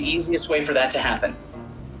 What is the easiest way for that to happen?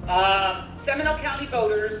 Seminole County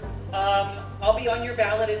voters. I'll be on your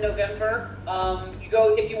ballot in November.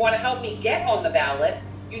 If you want to help me get on the ballot,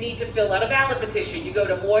 you need to fill out a ballot petition. You go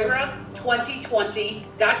to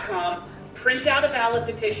Moira2020.com, print out a ballot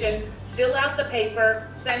petition, fill out the paper,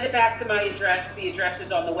 send it back to my address. The address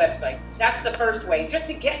is on the website. That's the first way, just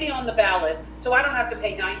to get me on the ballot so I don't have to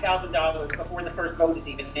pay $9,000 before the first vote is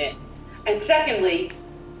even in. And secondly,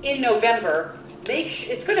 in November,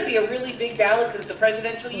 it's going to be a really big ballot because it's a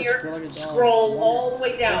presidential year. Scroll all the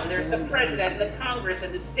way down. There's the president and the Congress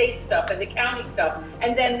and the state stuff and the county stuff.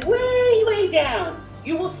 And then way, way down,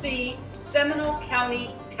 you will see Seminole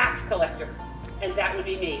County Tax Collector. And that would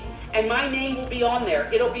be me. And my name will be on there.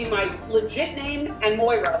 It'll be my legit name and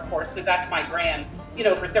Moira, of course, because that's my brand.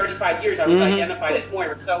 For 35 years I was identified as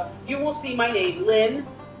Moira. So you will see my name, Lynn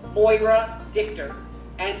Moira Dichter.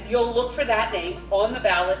 and you'll look for that name on the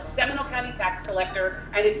ballot, Seminole County Tax Collector,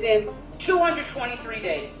 and it's in 223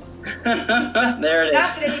 days. There it Not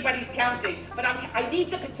is. that anybody's counting, but I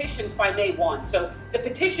need the petitions by May 1. So the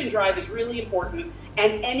petition drive is really important,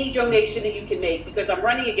 and any donation that you can make, because I'm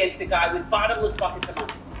running against a guy with bottomless buckets of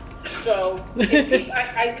money. So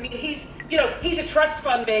I mean, he's a trust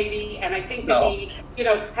fund baby, and I think that he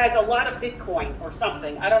has a lot of Bitcoin or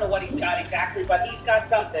something. I don't know what he's got exactly, but he's got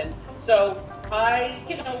something. So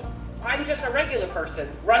I'm just a regular person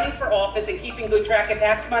running for office and keeping good track of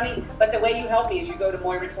tax money. But the way you help me is you go to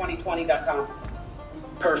Moira2020.com.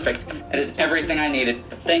 Perfect. That is everything I needed.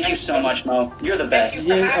 Thank you so much, Mo. You're the best.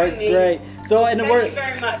 you. You for are having me. great. So Thank you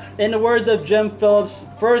very much. in the words of Jim Phillips,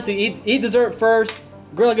 first eat dessert first,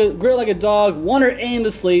 grill like a dog, wander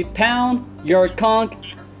aimlessly, pound your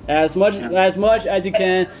conch as much as you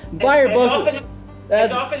can. Buy your books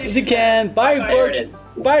as often as you can. Buy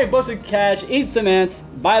your books of cash. Eat some ants.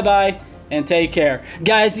 Bye and take care,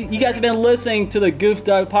 guys. You guys have been listening to the Goof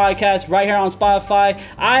Duck podcast right here on Spotify.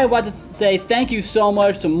 I want to say thank you so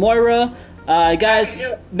much to Moira. Guys,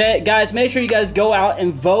 make sure you guys go out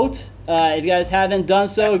and vote. If you guys haven't done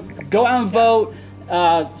so, go out and vote.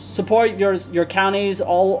 Support your counties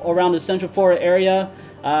all around the Central Florida area,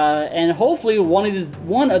 and hopefully one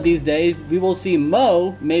of these days we will see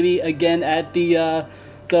Mo maybe again at the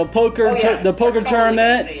poker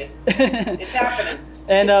tournament. It's happening.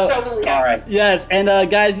 And it's totally all right. Yes, and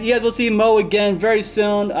guys, you guys will see Mo again very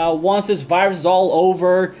soon once this virus is all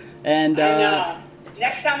over. And I know.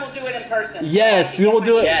 Next time we'll do it in person. Yes, we will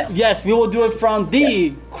do it. Yes. We will do it from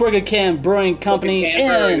the Crooked Can Brewing Company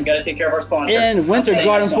We gotta take care of our sponsor. in Winter Thank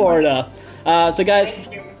you Garden, so Florida.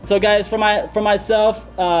 So guys, for myself,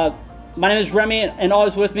 my name is Remy, and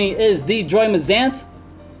always with me is the Joy Mazant.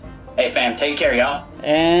 Hey fam, take care, y'all.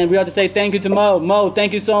 And we have to say thank you to Mo. Mo,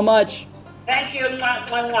 thank you so much. Thank you. Mwah,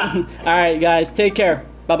 mwah, mwah. All right, guys, take care.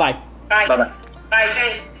 Bye-bye. Bye. Bye-bye. Bye.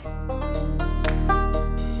 Thanks.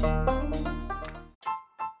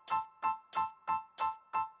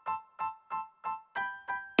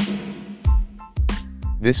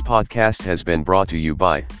 This podcast has been brought to you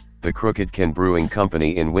by the Crooked Can Brewing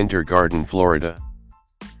Company in Winter Garden, Florida.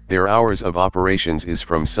 Their hours of operations is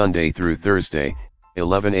from Sunday through Thursday,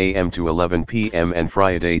 11 a.m. to 11 p.m. and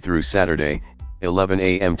Friday through Saturday, 11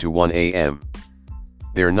 a.m. to 1 a.m.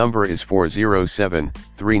 Their number is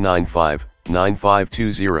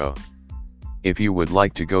 407-395-9520. If you would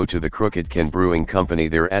like to go to the Crooked Can Brewing Company,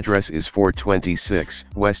 their address is 426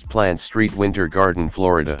 West Plant Street, Winter Garden,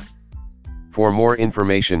 Florida. For more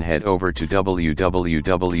information, head over to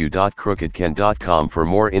www.crookedcan.com for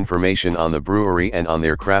more information on the brewery and on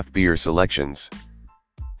their craft beer selections.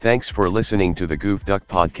 Thanks for listening to the Goof Duck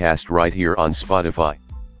podcast right here on Spotify.